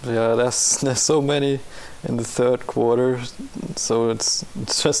 yeah, there's so many in the third quarter, so it's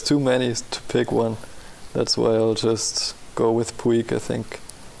just too many to pick one. That's why I'll just go with Puig, I think.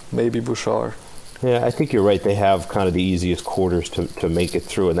 Maybe Bouchard. Yeah, I think you're right. They have kind of the easiest quarters to make it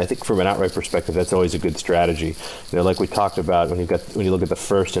through. And I think from an outright perspective, that's always a good strategy. Like we talked about, when you look at the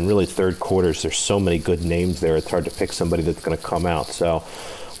first and really third quarters, there's so many good names there. It's hard to pick somebody that's going to come out. So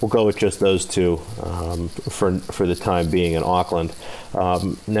we'll go with just those 2 for the time being in Auckland.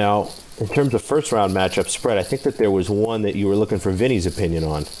 Now, in terms of first round matchup spread, I think that there was one that you were looking for Vinny's opinion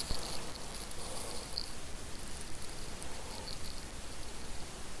on.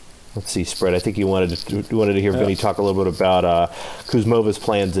 Let's see, spread. I think you wanted to hear Vinny talk a little bit about Kuzmova's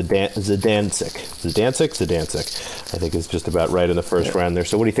playing Zidansek. Zidansek, I think is just about right in the first round there.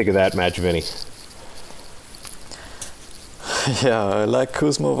 So what do you think of that match, Vinny? Yeah, I like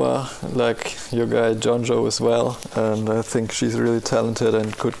Kuzmova, I like your guy Jonjo as well, and I think she's really talented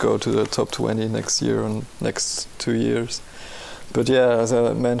and could go to the top 20 next year and next 2 years. But yeah, as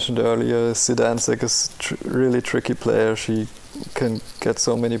I mentioned earlier, Zidansek is really tricky player. She can get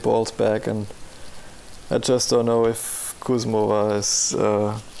so many balls back, and I just don't know if Kuzmova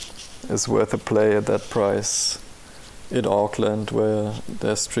is worth a play at that price in Auckland, where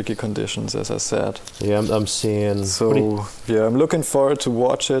there's tricky conditions, as I said. Yeah, I'm seeing. So yeah, I'm looking forward to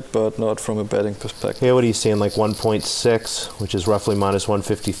watch it, but not from a betting perspective. Yeah, what are you seeing? Like 1.6, which is roughly minus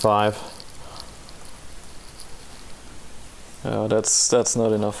 155. That's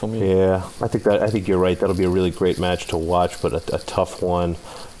not enough for me. Yeah, I think you're right. That'll be a really great match to watch, but a tough one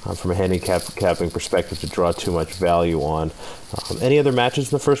from a handicapping perspective to draw too much value on. Any other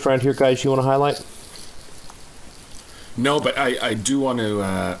matches in the first round here, guys, you want to highlight? No, but I do want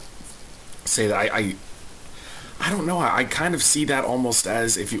to say that I don't know. I kind of see that almost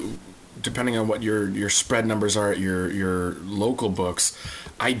as, if you, depending on what your spread numbers are at your local books,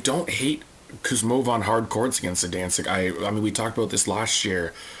 I don't hate Kuzmova on hard courts against Zidansek. I mean, we talked about this last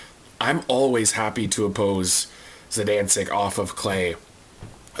year. I'm always happy to oppose Zidansek off of clay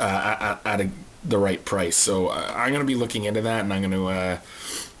at the right price. So I'm going to be looking into that, and I'm going to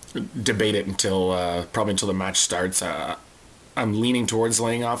debate it probably until the match starts. I'm leaning towards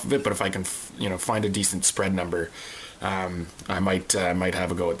laying off of it, but if I can find a decent spread number, I might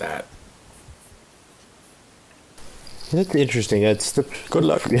have a go at that. That's interesting. Good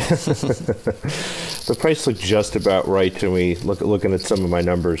luck. The price looked just about right to me, looking at some of my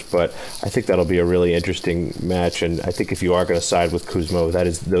numbers, but I think that'll be a really interesting match, and I think if you are going to side with Kuzmova, that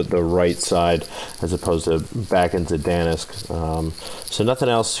is the right side as opposed to back into Danisk. So nothing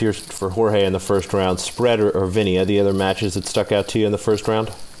else here for Jorge in the first round. Spread or Vinny, any other matches that stuck out to you in the first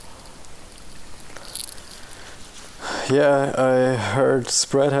round? Yeah, I heard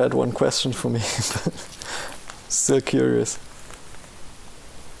Spread had one question for me. Still curious.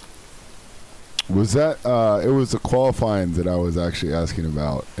 Was that it was the qualifying that I was actually asking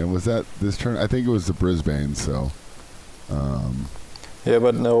about, and was that this turn? I think it was the Brisbane. So yeah,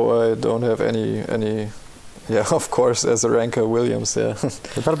 but no, I don't have any. Yeah, of course, as a ranker, Williams. Yeah,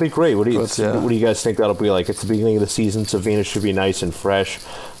 that'll be great. What do you guys think that'll be like? It's the beginning of the season, so Venus should be nice and fresh.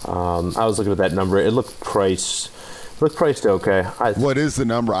 I was looking at that number; it looked priced okay. What is the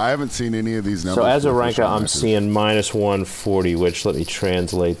number? I haven't seen any of these numbers. So as a ranker, I'm seeing minus 140, which let me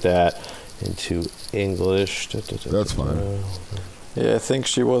translate that into English. That's fine. Yeah, I think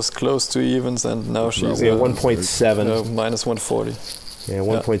she was close to evens, and now she's 1.7. minus 140. Yeah,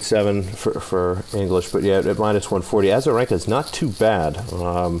 1.7 for English, but yeah, at minus 140. Azarenka is not too bad,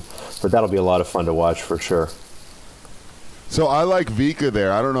 but that'll be a lot of fun to watch for sure. So I like Vika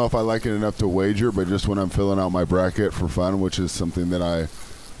there. I don't know if I like it enough to wager, but just when I'm filling out my bracket for fun, which is something that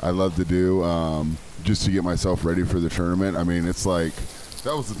I love to do, just to get myself ready for the tournament. I mean, it's like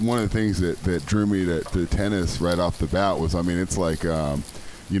that was one of the things that drew me to tennis right off the bat was, I mean, it's like,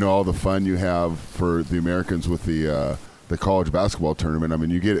 all the fun you have for the Americans with the college basketball tournament. I mean,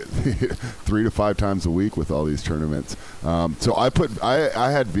 you get it 3 to 5 times a week with all these tournaments. So I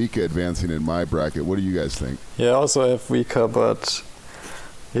had Vika advancing in my bracket. What do you guys think? Yeah, I also have Vika, but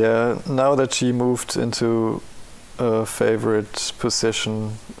yeah, now that she moved into a favorite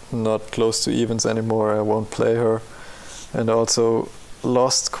position, not close to evens anymore, I won't play her. And also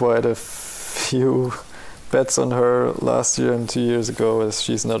lost quite a few bets on her last year and 2 years ago, as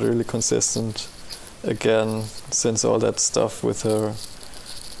she's not really consistent again since all that stuff with her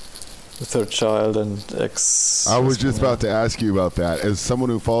child and ex. I was just about to ask you about that. As someone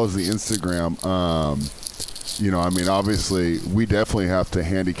who follows the Instagram, I mean, obviously, we definitely have to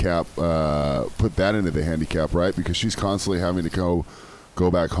handicap, put that into the handicap, right? Because she's constantly having to go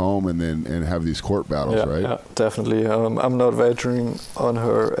back home and have these court battles, right? Yeah, definitely. I'm not wagering on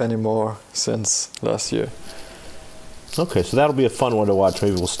her anymore since last year. Okay, so that'll be a fun one to watch.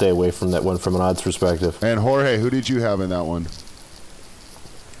 Maybe we'll stay away from that one from an odds perspective. And Jorge, who did you have in that one?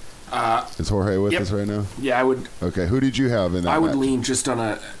 Is Jorge with us right now? Yeah, I would. Okay, who did you have in that? I would match? lean just on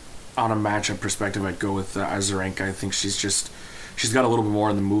a matchup perspective. I'd go with Azarenka. I think she's got a little bit more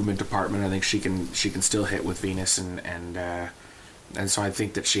in the movement department. I think she can still hit with Venus, and so I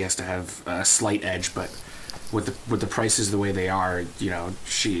think that she has to have a slight edge. But with the prices the way they are,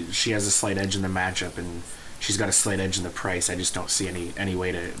 she has a slight edge in the matchup, and she's got a slight edge in the price. I just don't see any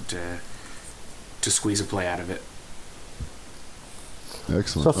way to squeeze a play out of it.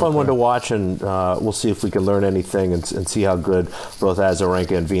 Excellent. So a fun one to watch, and we'll see if we can learn anything and see how good both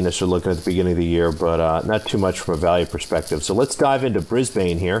Azarenka and Venus are looking at the beginning of the year, but not too much from a value perspective. So let's dive into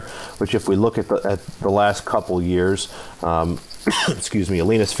Brisbane here, which if we look at the last couple years, excuse me,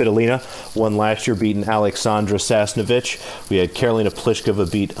 Alina Svitolina won last year, beating Alexandra Sasnovich. We had Karolina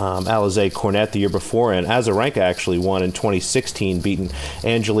Pliskova beat Alizé Cornet the year before, and Azarenka actually won in 2016, beating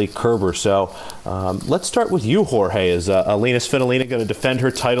Angelique Kerber. So let's start with you, Jorge. Is Alina Svitolina going to defend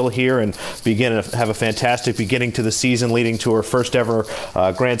her title here and have a fantastic beginning to the season, leading to her first ever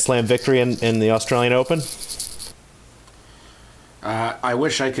Grand Slam victory in the Australian Open? I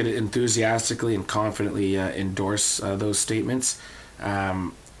wish I could enthusiastically and confidently endorse those statements.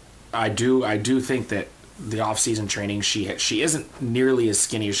 I do think that the off-season training she isn't nearly as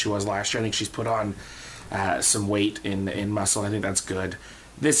skinny as she was last year. I think she's put on some weight in muscle. I think that's good.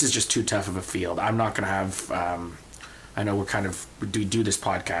 This is just too tough of a field. I'm not going to have. I know we do this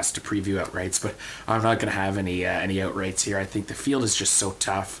podcast to preview outrights, but I'm not going to have any outrights here. I think the field is just so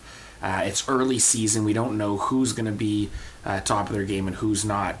tough. It's early season. We don't know who's going to be top of their game and who's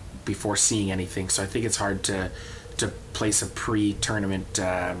not before seeing anything. So I think it's hard to place a pre-tournament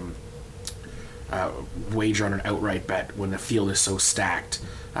wager on an outright bet when the field is so stacked.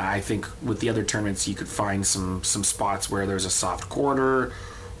 I think with the other tournaments you could find some spots where there's a soft quarter,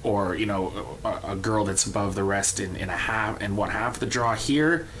 or a girl that's above the rest in a half and one half of the draw.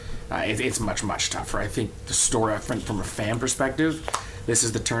 Here it's much tougher. I think the story from a fan perspective, this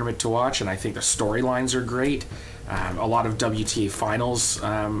is the tournament to watch, and I think the storylines are great. A lot of WTA finals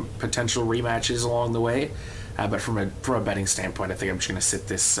potential rematches along the way, but from a betting standpoint, I think I'm just going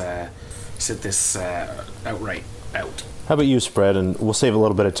to sit this outright out. How about you, Spread? And we'll save a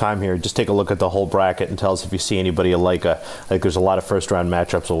little bit of time here. Just take a look at the whole bracket and tell us if you see anybody you like. I think there's a lot of first-round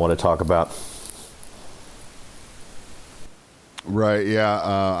matchups we'll want to talk about. Right, yeah.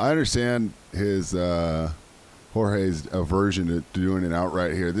 I understand Jorge's aversion to doing an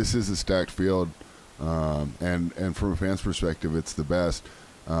outright here. This is a stacked field, and from a fan's perspective, it's the best.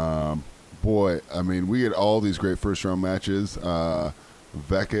 Boy, I mean, we get all these great first-round matches.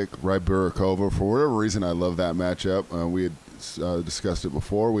 Vekic, Rybarikova. For whatever reason, I love that matchup. We had discussed it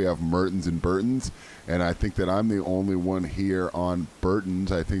before. We have Mertens and Burtons, and I think that I'm the only one here on Burtons.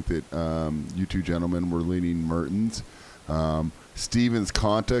 I think that you two gentlemen were leaning Mertens. Stevens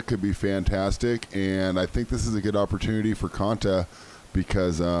Konta could be fantastic, and I think this is a good opportunity for Konta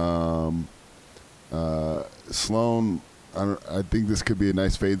because Sloane, I think this could be a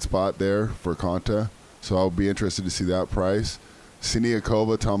nice fade spot there for Konta, so I'll be interested to see that price.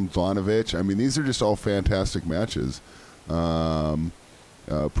 Siniakova, Tomljanovic. I mean, these are just all fantastic matches.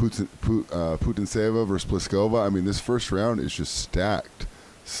 Putintseva versus Pliskova. I mean, this first round is just stacked.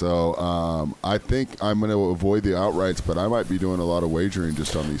 So I think I'm going to avoid the outrights, but I might be doing a lot of wagering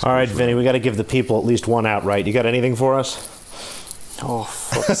just on these. All right, Vinny, we got to give the people at least one outright. You got anything for us? Oh,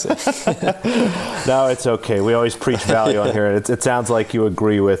 fuck's sake. No, it's okay. We always preach value on here. It sounds like you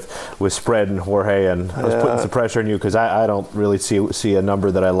agree with spread and Jorge, and I was putting some pressure on you because I don't really see a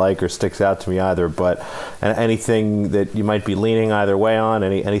number that I like or sticks out to me either. But anything that you might be leaning either way on,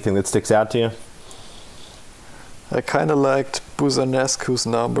 anything that sticks out to you? I kind of liked Buzanescu's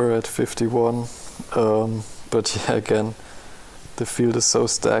number at 51. But yeah, again, the field is so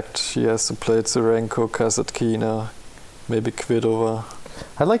stacked. She has to play Tsurenko, Kasatkina, maybe Kvitova.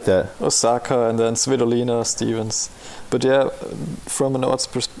 I like that. Osaka, and then Svitolina, Stevens. But yeah, from an odds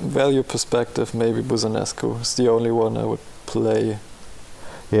value perspective, maybe Buzanescu is the only one I would play.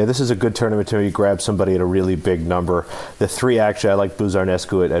 Yeah, this is a good tournament to maybe grab somebody at a really big number. The three, actually, I like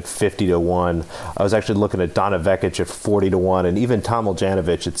Buzarnescu at 50-1. I was actually looking at Donna Vekic at 40-1, and even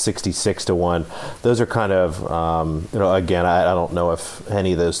Tomiljanovic at 66-1. Those are kind of, again, I don't know if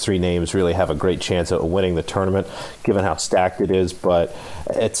any of those three names really have a great chance of winning the tournament, given how stacked it is. But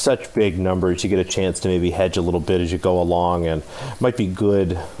at such big numbers, you get a chance to maybe hedge a little bit as you go along, and it might be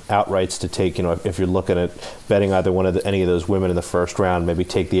good outrights to take. If you're looking at betting either one of any of those women in the first round, maybe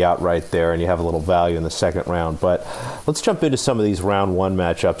take the outright there and you have a little value in the second round. But let's jump into some of these round one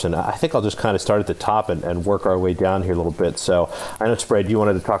matchups, and I think I'll just kind of start at the top and work our way down here a little bit. So I know, Spread, you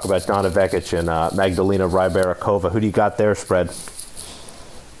wanted to talk about Donna Vekic and Magdalena Rybarikova. Who do you got there, Spread?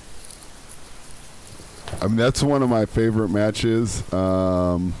 I mean, that's one of my favorite matches.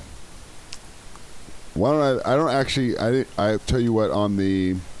 I tell you what,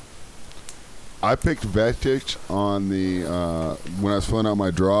 I picked Vekic on the when I was filling out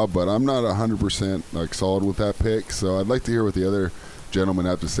my draw, but I'm not 100% like solid with that pick. So I'd like to hear what the other gentlemen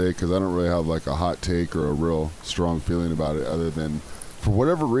have to say, because I don't really have like a hot take or a real strong feeling about it, other than for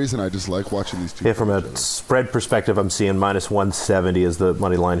whatever reason I just like watching these two. Yeah, from a spread perspective, I'm seeing -170 is the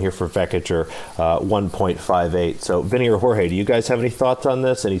money line here for Vekic, or 1.58. So Vinny or Jorge, do you guys have any thoughts on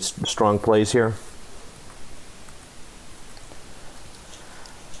this? Any strong plays here?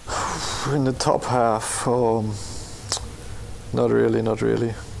 In the top half, not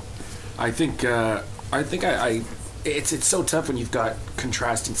really. I think it's so tough when you've got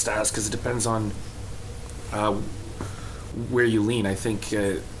contrasting styles, because it depends on where you lean. I think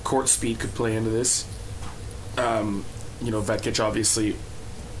court speed could play into this. Vekic, obviously,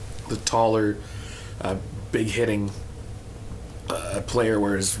 the taller, big hitting player,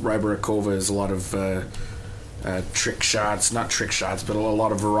 whereas Rybarikova is a lot of trick shots, not trick shots, but a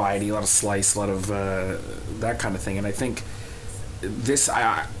lot of variety, a lot of slice, a lot of that kind of thing. And I think this,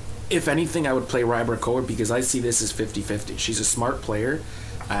 if anything, I would play Rybarikova, because I see this as 50-50. She's a smart player.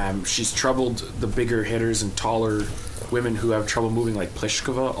 She's troubled the bigger hitters and taller women who have trouble moving, like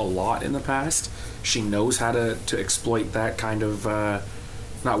Pliskova, a lot in the past. She knows how to exploit that kind of,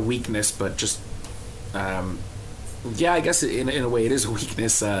 not weakness, but just, I guess in a way it is a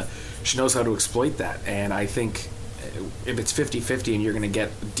weakness. She knows how to exploit that, and I think if it's 50-50 and you're going to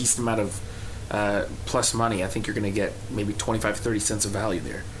get a decent amount of plus money, I think you're going to get maybe 25-30 cents of value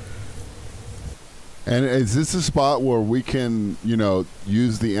there. And is this a spot where we can,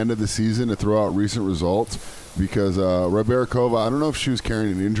 use the end of the season to throw out recent results? Because Rybarikova, I don't know if she was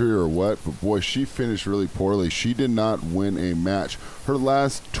carrying an injury or what, but boy, she finished really poorly. She did not win a match. Her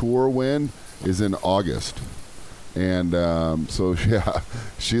last tour win is in August. And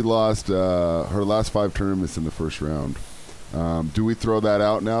she lost her last 5 tournaments in the first round. Do we throw that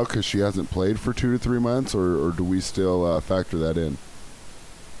out now because she hasn't played for 2 to 3 months, or do we still factor that in?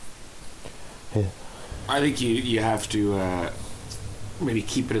 Yeah. I think you have to maybe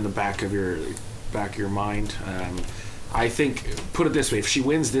keep it in the back of your mind. I think, put it this way, if she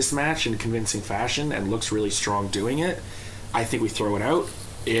wins this match in convincing fashion and looks really strong doing it, I think we throw it out.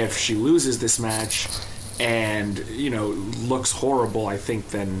 If she loses this match and looks horrible, I think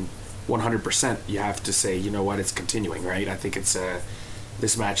then 100% you have to say, you know what, it's continuing, right? I think it's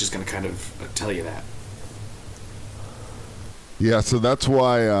this match is going to kind of tell you that. Yeah, so that's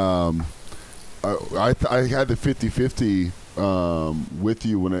why I had the 50-50 with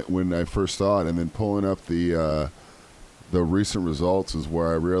you when I first saw it, and then pulling up the recent results is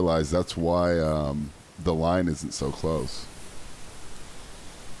where I realized that's why the line isn't so close.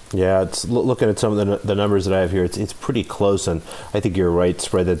 Yeah, it's looking at some of the numbers that I have here. It's pretty close, and I think you're right,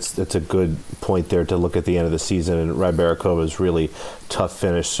 Spread. That's a good point there to look at the end of the season. And Rybarikova's really tough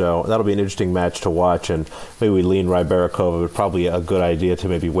finish, so that'll be an interesting match to watch. And maybe we lean Rybarikova, but probably a good idea to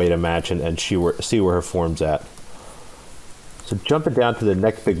maybe wait a match and see where her form's at. So jumping down to the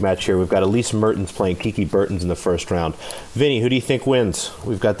next big match here, we've got Elise Mertens playing Kiki Bertens in the first round. Vinny, who do you think wins?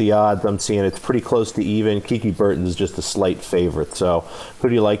 We've got the odds. I'm seeing it's pretty close to even. Kiki Bertens is just a slight favorite. So who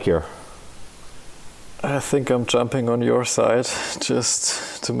do you like here? I think I'm jumping on your side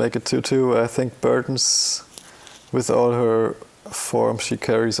just to make it 2-2. I think Bertens, with all her form she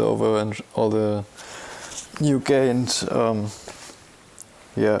carries over and all the new gained,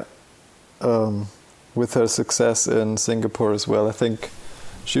 with her success in Singapore as well, I think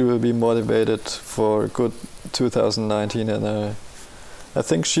she will be motivated for a good 2019, and I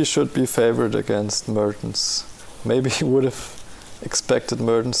think she should be favored against Mertens. Maybe would have expected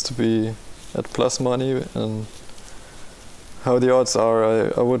Mertens to be at plus money, and how the odds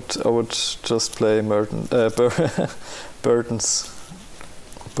are, I would just play Bertens.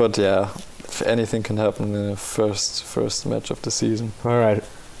 But yeah, if anything can happen in the first match of the season. All right.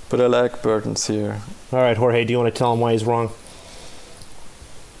 But I like Bertens here. All right, Jorge, do you want to tell him why he's wrong?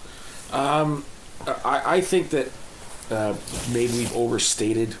 I think that maybe we've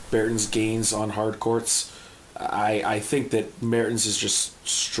overstated Bertens' gains on hard courts. I think that Mertens is just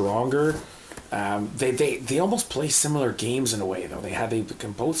stronger. They almost play similar games in a way, though. They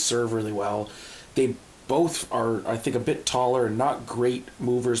can both serve really well. They both are, I think, a bit taller and not great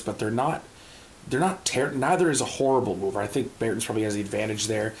movers, but neither is a horrible mover. I think Bertens probably has the advantage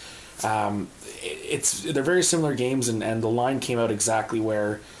there. They're very similar games, and the line came out exactly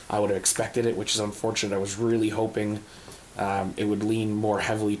where I would have expected it, which is unfortunate. I was really hoping it would lean more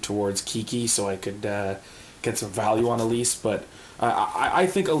heavily towards Kiki, so I could get some value on Elise. But I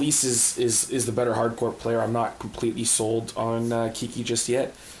think Elise is the better hardcourt player. I'm not completely sold on Kiki just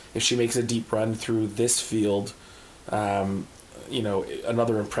yet. If she makes a deep run through this field,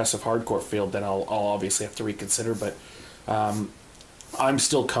 another impressive hardcourt field, then I'll obviously have to reconsider. But I'm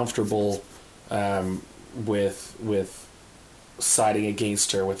still comfortable with siding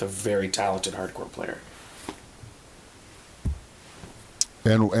against her with a very talented hardcourt player.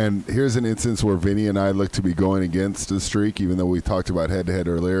 And here's an instance where Vinny and I look to be going against the streak, even though we talked about head-to-head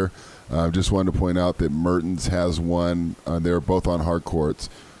earlier. Just wanted to point out that Mertens has won. They're both on hard courts,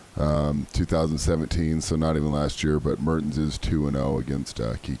 2017, so not even last year. But Mertens is 2-0 against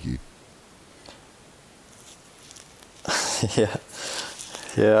Kiki. Yeah.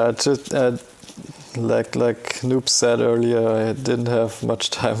 I just like Noob said earlier, I didn't have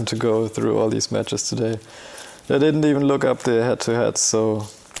much time to go through all these matches today. I didn't even look up the head-to-head, so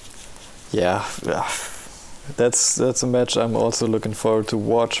yeah, that's a match I'm also looking forward to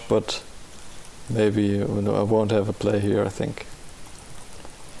watch, but maybe I won't have a play here, I think.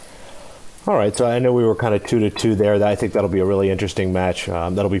 All right, so I know we were kind of 2-2 there. I think that'll be a really interesting match.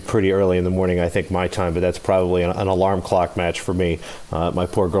 That'll be pretty early in the morning, I think, my time, but that's probably an alarm clock match for me. My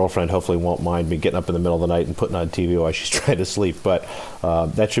poor girlfriend hopefully won't mind me getting up in the middle of the night and putting on TV while she's trying to sleep, but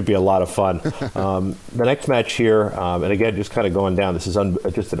that should be a lot of fun. The next match here, and again, just kind of going down, this is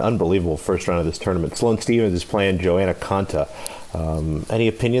just an unbelievable first round of this tournament. Sloane Stephens is playing Joanna Konta. Any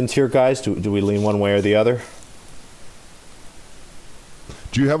opinions here, guys? Do we lean one way or the other?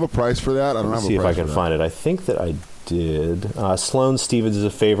 Do you have a price for that? I don't have a price. See if I can find it. I think that I did. Sloane Stephens is a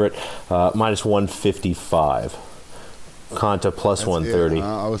favorite, minus 155. Konta plus 130.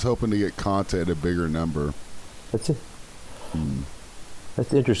 I was hoping to get Konta at a bigger number. That's it.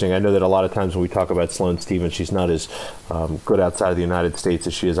 That's interesting. I know that a lot of times when we talk about Sloane Stephens, she's not as good outside of the United States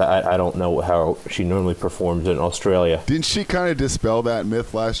as she is. I don't know how she normally performs in Australia. Didn't she kind of dispel that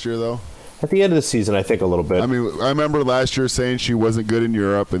myth last year, though? At the end of the season, I think a little bit. I mean, I remember last year saying she wasn't good in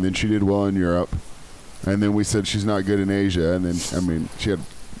Europe, and then she did well in Europe. And then we said she's not good in Asia. And then, I mean, she had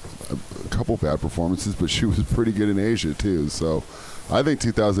a couple bad performances, but she was pretty good in Asia, too. So I think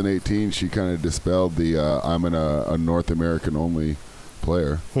 2018, she kind of dispelled the I'm a North American-only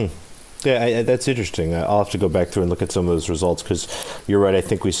player. Yeah, that's interesting. I'll have to go back through and look at some of those results because you're right. I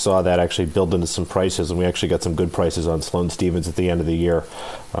think we saw that actually build into some prices, and we actually got some good prices on Sloane Stephens at the end of the year.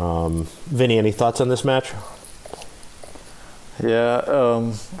 Vinny, any thoughts on this match? Yeah,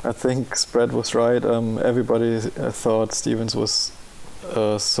 I think Spread was right. Everybody thought Stephens was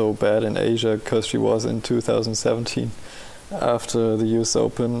so bad in Asia because she was in 2017 after the US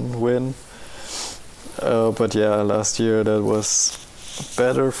Open win. But yeah, last year that was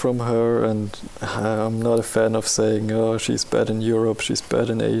better from her, and I'm not a fan of saying, oh, she's bad in Europe, she's bad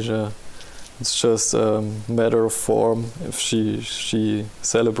in Asia. It's just a matter of form. If she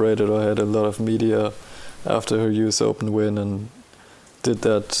celebrated or had a lot of media after her US Open win and did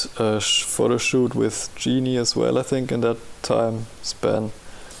that photo shoot with Jeannie as well, I think, in that time span.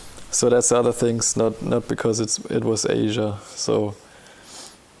 So that's other things, not because it was Asia. So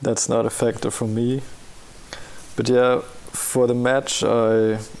that's not a factor for me. But yeah, for the match,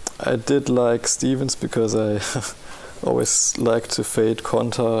 I did like Stevens because I always like to fade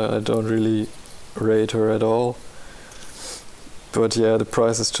Konta. I don't really rate her at all. But yeah, the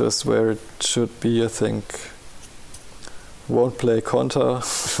price is just where it should be, I think. Won't play Konta.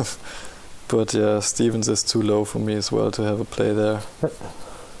 But yeah, Stevens is too low for me as well to have a play there.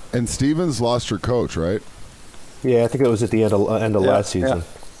 And Stevens lost her coach, right? Yeah, I think it was at the end of last season. Yeah.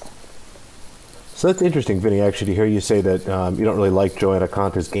 So that's interesting, Vinny, actually, to hear you say that you don't really like Johanna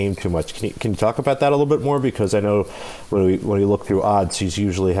Konta's game too much. Can you talk about that a little bit more? Because I know when we look through odds, she's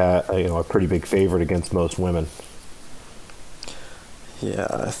usually a pretty big favorite against most women. Yeah,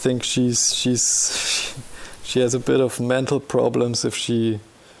 I think she has a bit of mental problems if she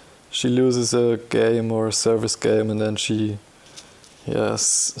loses a game or a service game, and then she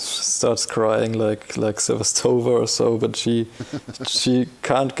starts crying like Sevastova or so, but she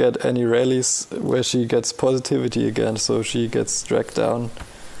can't get any rallies where she gets positivity again, so she gets dragged down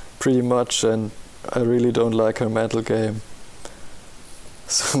pretty much, and I really don't like her mental game.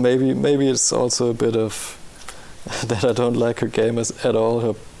 So maybe it's also a bit of that I don't like her game at all,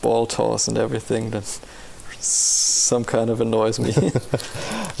 her ball toss and everything that some kind of annoys me.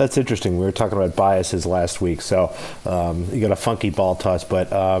 That's interesting. We were talking about biases last week, so you got a funky ball toss, but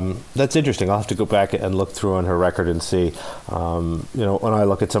that's interesting. I'll have to go back and look through on her record and see. When I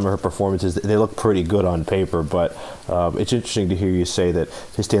look at some of her performances, they look pretty good on paper, but it's interesting to hear you say that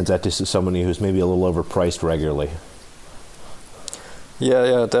she stands out to somebody who's maybe a little overpriced regularly.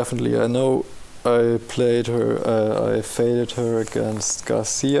 Yeah, definitely. I know I played her, I faded her against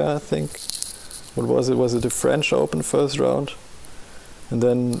Garcia, I think. What was it? Was it the French Open first round? And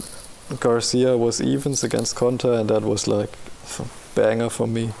then Garcia was evens against Konta, and that was like a banger for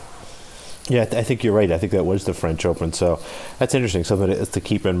me. Yeah, I think you're right. I think that was the French Open. So that's interesting, something to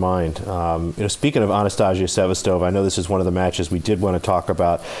keep in mind. Speaking of Anastasia Sevastova, I know this is one of the matches we did want to talk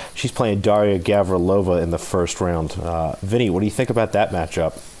about. She's playing Daria Gavrilova in the first round. Vinny, what do you think about that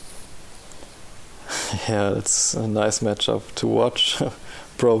matchup? Yeah, it's a nice matchup to watch.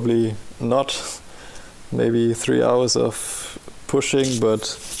 Probably not. Maybe 3 hours of pushing,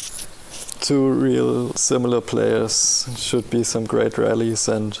 but two real similar players. Should be some great rallies,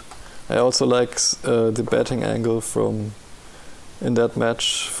 and I also like the betting angle in that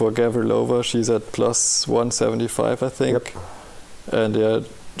match for Gavrilova. She's at plus 175, I think. Yep. And yeah, it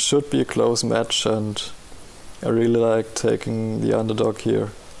should be a close match, and I really like taking the underdog here.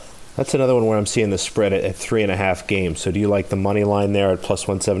 That's another one where I'm seeing the spread at 3.5 games. So do you like the money line there at plus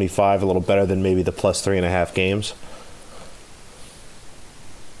 175 a little better than maybe the plus 3.5 games?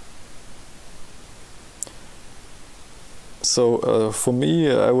 So for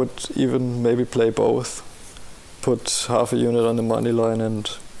me, I would even maybe play both. Put half a unit on the money line and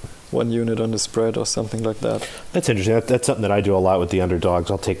 1 unit on the spread or something like that. That's interesting. That's something that I do a lot with the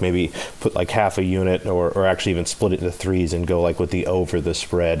underdogs. I'll put like half a unit or actually even split it into threes and go like with the over the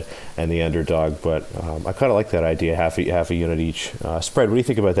spread and the underdog. But I kind of like that idea, half a unit each. Spread, what do you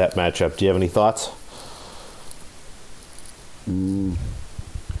think about that matchup? Do you have any thoughts?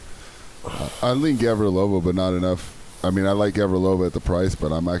 I lean Gavrilova, but not enough. I mean, I like Gavrilova at the price,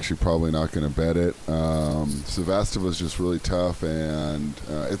 but I'm actually probably not going to bet it. Sevastova's just really tough, and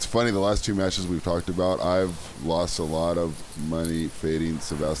it's funny, the last two matches we've talked about, I've lost a lot of money fading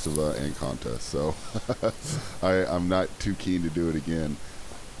Sevastova and Konta, so I'm not too keen to do it again.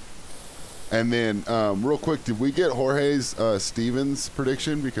 And then, real quick, did we get Jorge's Stevens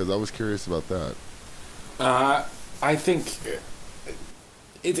prediction? Because I was curious about that. I think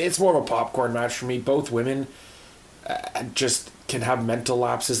it's more of a popcorn match for me. Both women just can have mental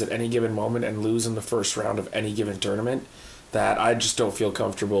lapses at any given moment and lose in the first round of any given tournament that I just don't feel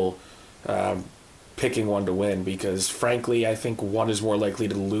comfortable picking one to win, because frankly I think one is more likely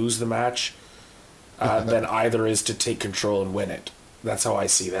to lose the match than either is to take control and win it. That's how I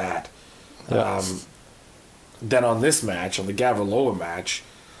see that. Yeah. Then on this match, on the Gavrilova match,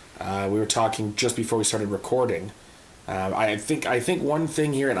 we were talking just before we started recording. I think one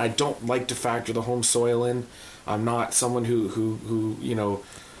thing here, and I don't like to factor the home soil in. I'm not someone who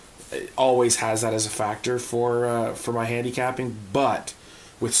always has that as a factor for my handicapping, but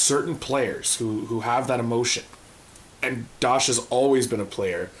with certain players who have that emotion, and Dasha's always been a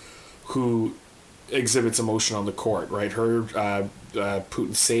player who exhibits emotion on the court, right? Her,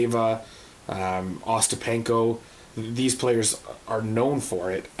 Putintseva, Ostapenko, these players are known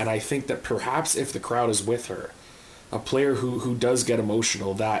for it, and I think that perhaps if the crowd is with her, a player who does get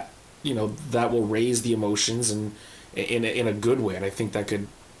emotional, that will raise the emotions and in a good way, and I think that could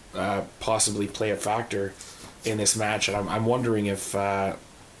possibly play a factor in this match. And I'm wondering if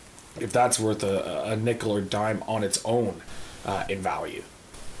if that's worth a nickel or dime on its own in value.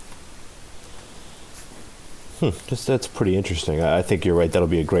 That's pretty interesting. I think you're right. That'll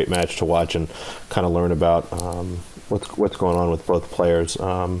be a great match to watch and kind of learn about what's going on with both players.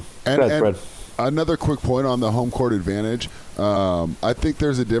 And another quick point on the home court advantage. I think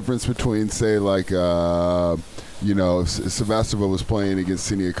there's a difference between, say, like Sevastova was playing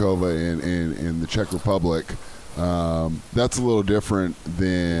against Siniakova in the Czech Republic. That's a little different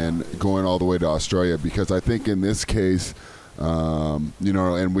than going all the way to Australia, because I think in this case,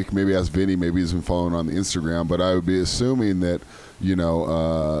 and we can maybe ask Vinny, maybe he's been following on the Instagram, but I would be assuming that,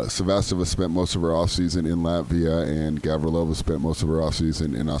 Sevastova spent most of her offseason in Latvia and Gavrilova spent most of her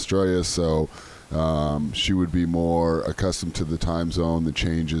offseason in Australia, so she would be more accustomed to the time zone, the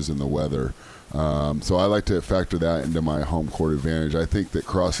changes, and the weather. So I like to factor that into my home court advantage. I think that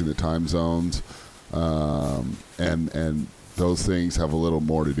crossing the time zones and those things have a little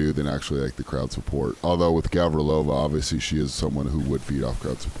more to do than actually like the crowd support. Although with Gavrilova, obviously she is someone who would feed off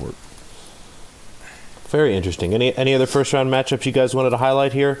crowd support. Very interesting. Any other first round matchups you guys wanted to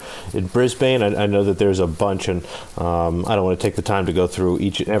highlight here in Brisbane? I know that there's a bunch, and I don't want to take the time to go through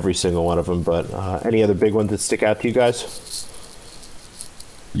each and every single one of them. But any other big ones that stick out to you guys?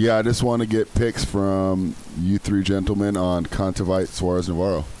 Yeah, I just want to get picks from you three gentlemen on Kontaveit, Suarez,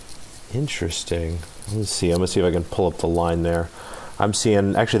 Navarro. Interesting. Let's see. I'm going to see if I can pull up the line there. I'm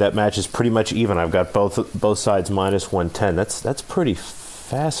seeing, actually, that match is pretty much even. I've got both sides minus 110. That's pretty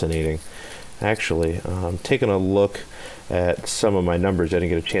fascinating, actually. I'm taking a look at some of my numbers. I didn't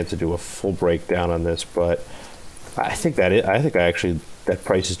get a chance to do a full breakdown on this, but I think that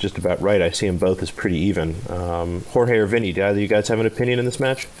price is just about right. I see them both as pretty even. Jorge or Vinny, do either of you guys have an opinion in this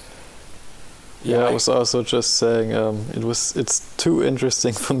match? Yeah, I was also just saying it's too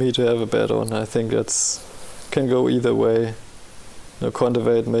interesting for me to have a bet on. I think that's can go either way.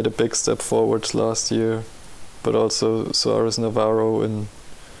 Kontaveit made a big step forward last year, but also Suarez Navarro in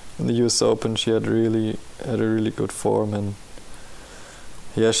the US Open, she had a really good form, and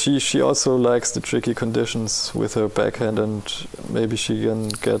yeah, she also likes the tricky conditions with her backhand, and maybe she can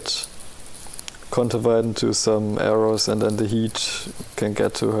get Kontaveit into some errors, and then the heat can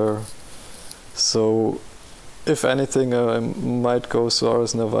get to her. So, if anything, I might go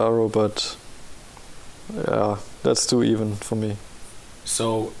Suarez Navarro, but yeah, that's too even for me.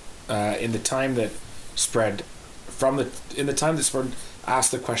 So, in the time that spread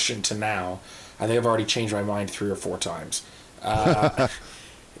asked the question to now, I think I've already changed my mind 3 or 4 times. I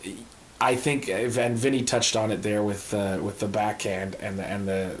think, and Vinny touched on it there with the backhand and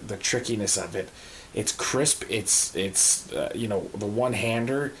the trickiness of it. It's crisp. It's the one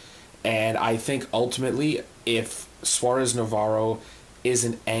hander, and I think ultimately, if Suarez Navarro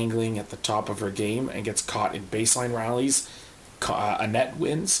isn't angling at the top of her game and gets caught in baseline rallies, Annette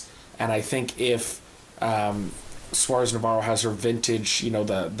wins. And I think if Suarez Navarro has her vintage,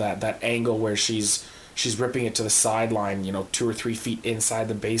 that angle where she's ripping it to the sideline, 2 or 3 feet inside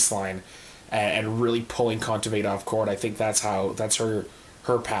the baseline, and really pulling Kontaveit off court. I think that's her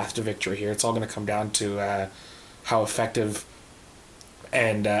path to victory here. It's all going to come down to how effective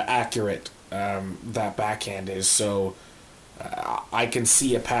and accurate that backhand is. So I can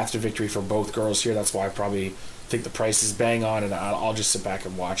see a path to victory for both girls here. That's why I probably think the price is bang on, and I'll just sit back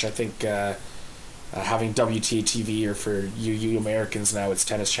and watch. I think having WTA TV, or for you Americans now, it's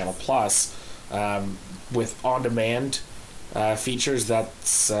Tennis Channel Plus, with on-demand features,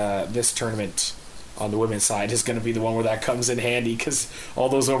 that's this tournament on the women's side is going to be the one where that comes in handy, because all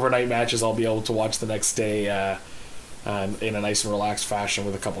those overnight matches I'll be able to watch the next day in a nice and relaxed fashion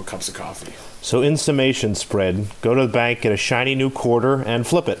with a couple of cups of coffee. So in summation, spread, go to the bank, get a shiny new quarter, and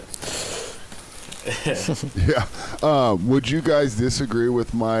flip it. Yeah. Would you guys disagree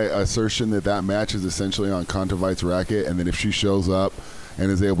with my assertion that match is essentially on Kontaveit's racket, and that if she shows up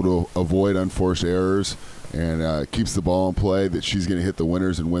and is able to avoid unforced errors and keeps the ball in play, that she's going to hit the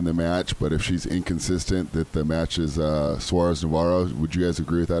winners and win the match? But if she's inconsistent, that the match is Suarez Navarro? Would you guys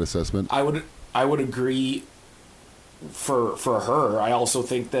agree with that assessment? I would agree for her. I also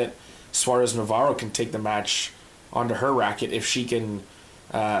think that Suarez Navarro can take the match onto her racket if she can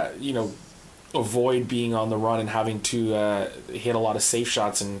avoid being on the run and having to hit a lot of safe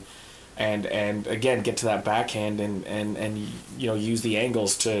shots and again get to that backhand and use the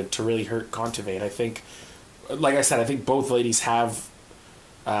angles to really hurt Kontaveit. I think, like I said, I think both ladies have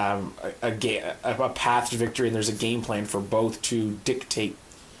a path to victory, and there's a game plan for both to dictate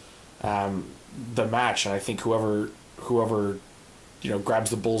the match. And I think whoever grabs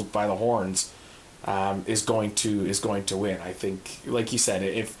the bulls by the horns is going to win. I think, like you said,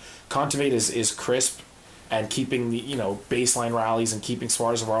 if Kontaveit is crisp and keeping the baseline rallies and keeping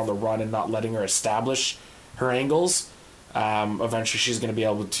Suarez Navarro on the run and not letting her establish her angles, eventually she's going to be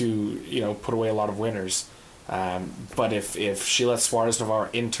able to put away a lot of winners. But if she lets Suarez Navarro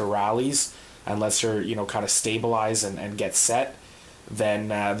into rallies and lets her kind of stabilize and get set,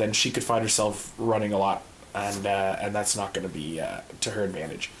 then she could find herself running a lot, and that's not going to be to her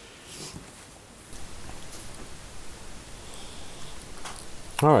advantage.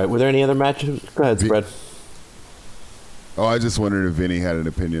 All right. Were there any other matches? Go ahead, Spread. Oh, I just wondered if Vinny had an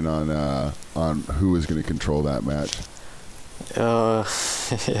opinion on who was going to control that match.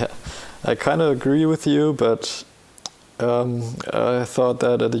 Yeah, I kind of agree with you, but I thought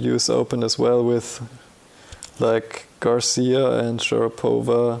that at the US Open as well with like Garcia and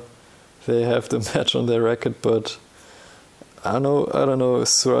Sharapova, they have the match on their record, but I don't know.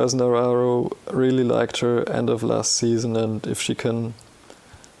 Suarez Navarro really liked her end of last season, and if she can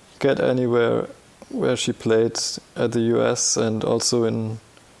get anywhere where she played at the US and also in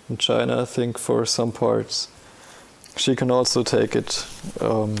China, I think for some parts she can also take it.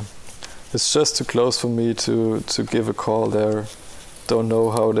 It's just too close for me to give a call there. Don't know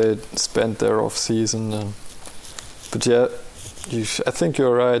how they spent their off season, but yeah, I think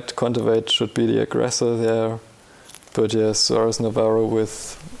you're right. Kontaveit should be the aggressor there, but yeah, Suarez Navarro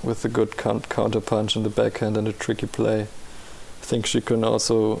with a good counter punch in the backhand and a tricky play. I think she can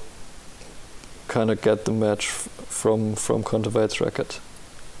also kind of get the match from Kontaveit's racket.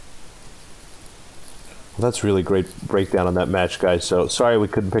 Well, that's really great breakdown on that match, guys. So sorry we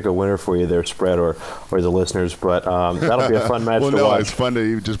couldn't pick a winner for you there, Spread, or the listeners, but that'll be a fun match to watch. It's fun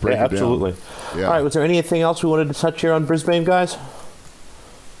to just break it absolutely. down. Yeah. All right, was there anything else we wanted to touch here on Brisbane, guys?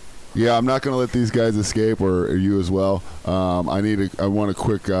 Yeah, I'm not going to let these guys escape, or you as well. I want a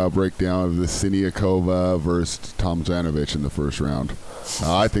quick breakdown of the Siniakova versus Tomljanovic in the first round.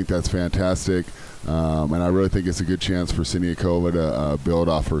 I think that's fantastic, and I really think it's a good chance for Siniakova to build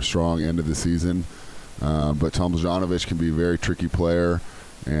off her strong end of the season. But Tomljanovic can be a very tricky player,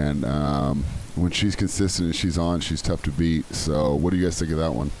 and when she's consistent and she's on, she's tough to beat. So what do you guys think of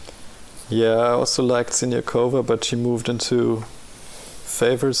that one? Yeah, I also liked Siniakova, but she moved into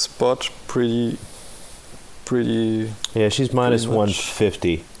favorite spot pretty. Yeah, she's minus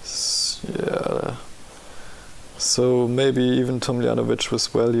 150. Yeah. So maybe even Tomljanovic was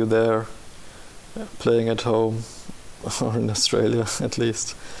value there, playing at home or in Australia at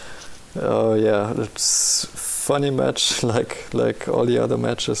least. Oh yeah, it's funny match like all the other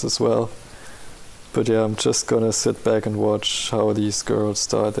matches as well. But yeah, I'm just gonna sit back and watch how these girls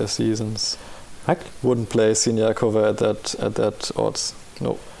start their seasons. I wouldn't play Siniakova at that odds.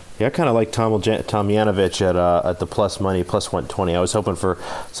 No. Yeah, I kind of like Tomljanovic at the plus money, plus 120. I was hoping for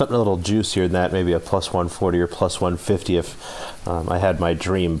something a little juicier than that, maybe a plus 140 or plus 150 if I had my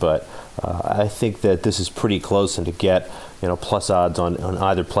dream. But I think that this is pretty close, and to get plus odds on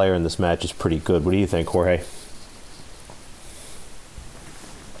either player in this match is pretty good. What do you think, Jorge?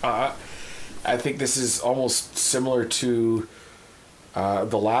 I think this is almost similar to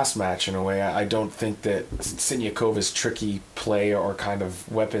the last match in a way. I don't think that Siniakova's tricky play or kind of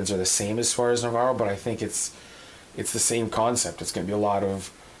weapons are the same as Suarez Navarro, but I think it's the same concept. It's going to be a lot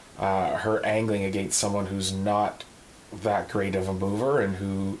of her angling against someone who's not that great of a mover and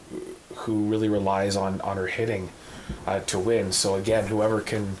who really relies on her hitting to win. So again, whoever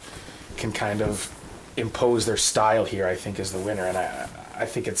can kind of impose their style here, I think, is the winner. And I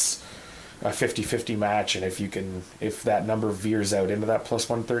think it's a 50-50 match, and if that number veers out into that plus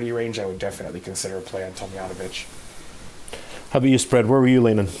 130 range, I would definitely consider a play on Tomljanovic. How about you, Spread? Where were you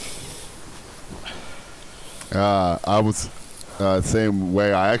leaning? I was same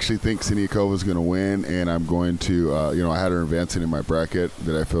way. I actually think Siniakova is going to win, and I'm going to, I had her advancing in my bracket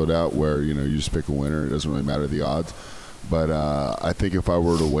that I filled out where, you just pick a winner. It doesn't really matter the odds. But I think if I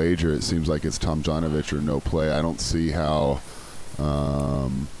were to wager, it seems like it's Tomljanovic or no play. I don't see how...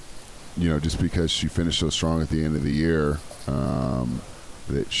 just because she finished so strong at the end of the year,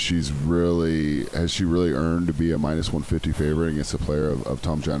 that has she really earned to be a minus 150 favorite against a player of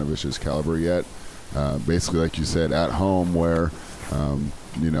Tomljanovic's caliber yet? Basically, like you said, at home where,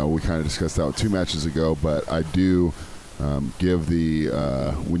 we kind of discussed that 2 matches ago, but I do give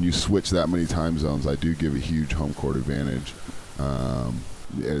when you switch that many time zones, I do give a huge home court advantage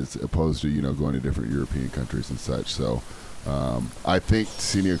as opposed to, going to different European countries and such. So, I think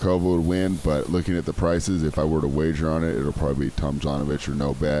Siniakova would win, but looking at the prices, if I were to wager on it, it'll probably be Tomljanovic or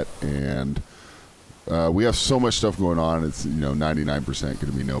no bet. And we have so much stuff going on; it's 99% going to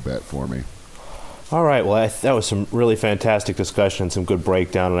be no bet for me. All right. Well, that was some really fantastic discussion and some good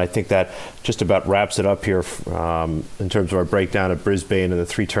breakdown. And I think that just about wraps it up here in terms of our breakdown of Brisbane and the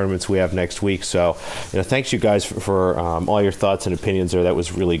 3 tournaments we have next week. So, thanks you guys for all your thoughts and opinions there. That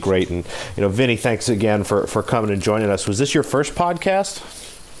was really great. And, Vinny, thanks again for coming and joining us. Was this your first podcast?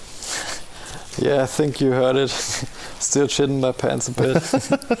 Yeah, I think you heard it. Still shitting my pants a bit.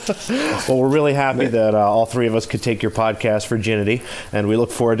 Well, we're really happy that all 3 of us could take your podcast virginity, and we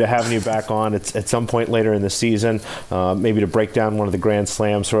look forward to having you back on at some point later in the season, maybe to break down one of the Grand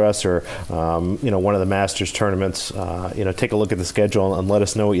Slams for us, or one of the Masters tournaments. Take a look at the schedule and let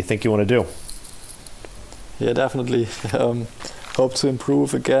us know what you think you want to do. Yeah, definitely. Hope to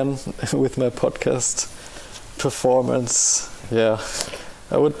improve again with my podcast performance. Yeah.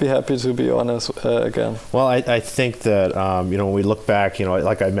 I would be happy to be on again. Well, I think that, when we look back,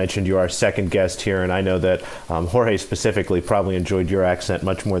 like I mentioned, you're our second guest here, and I know that Jorge specifically probably enjoyed your accent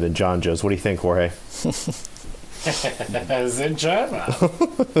much more than John Joe's. What do you think, Jorge? Is it German?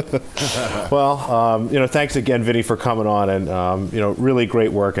 Well, thanks again, Vinny, for coming on, and really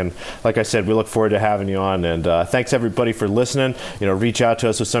great work. And like I said, we look forward to having you on. And thanks everybody for listening. Reach out to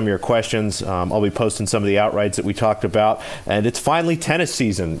us with some of your questions. I'll be posting some of the outrights that we talked about. And it's finally tennis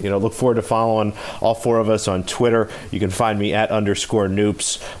season. Look forward to following all 4 of us on Twitter. You can find me at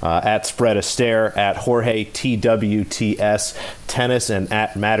 _Noops, at Spread a Stare, at Jorge TWTS Tennis, and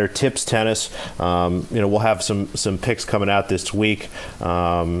at Matter Tips Tennis. We'll have some picks coming out this week,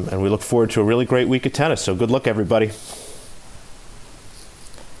 and we look forward to a really great week of tennis. So good luck, everybody.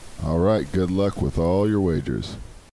 All right, good luck with all your wagers.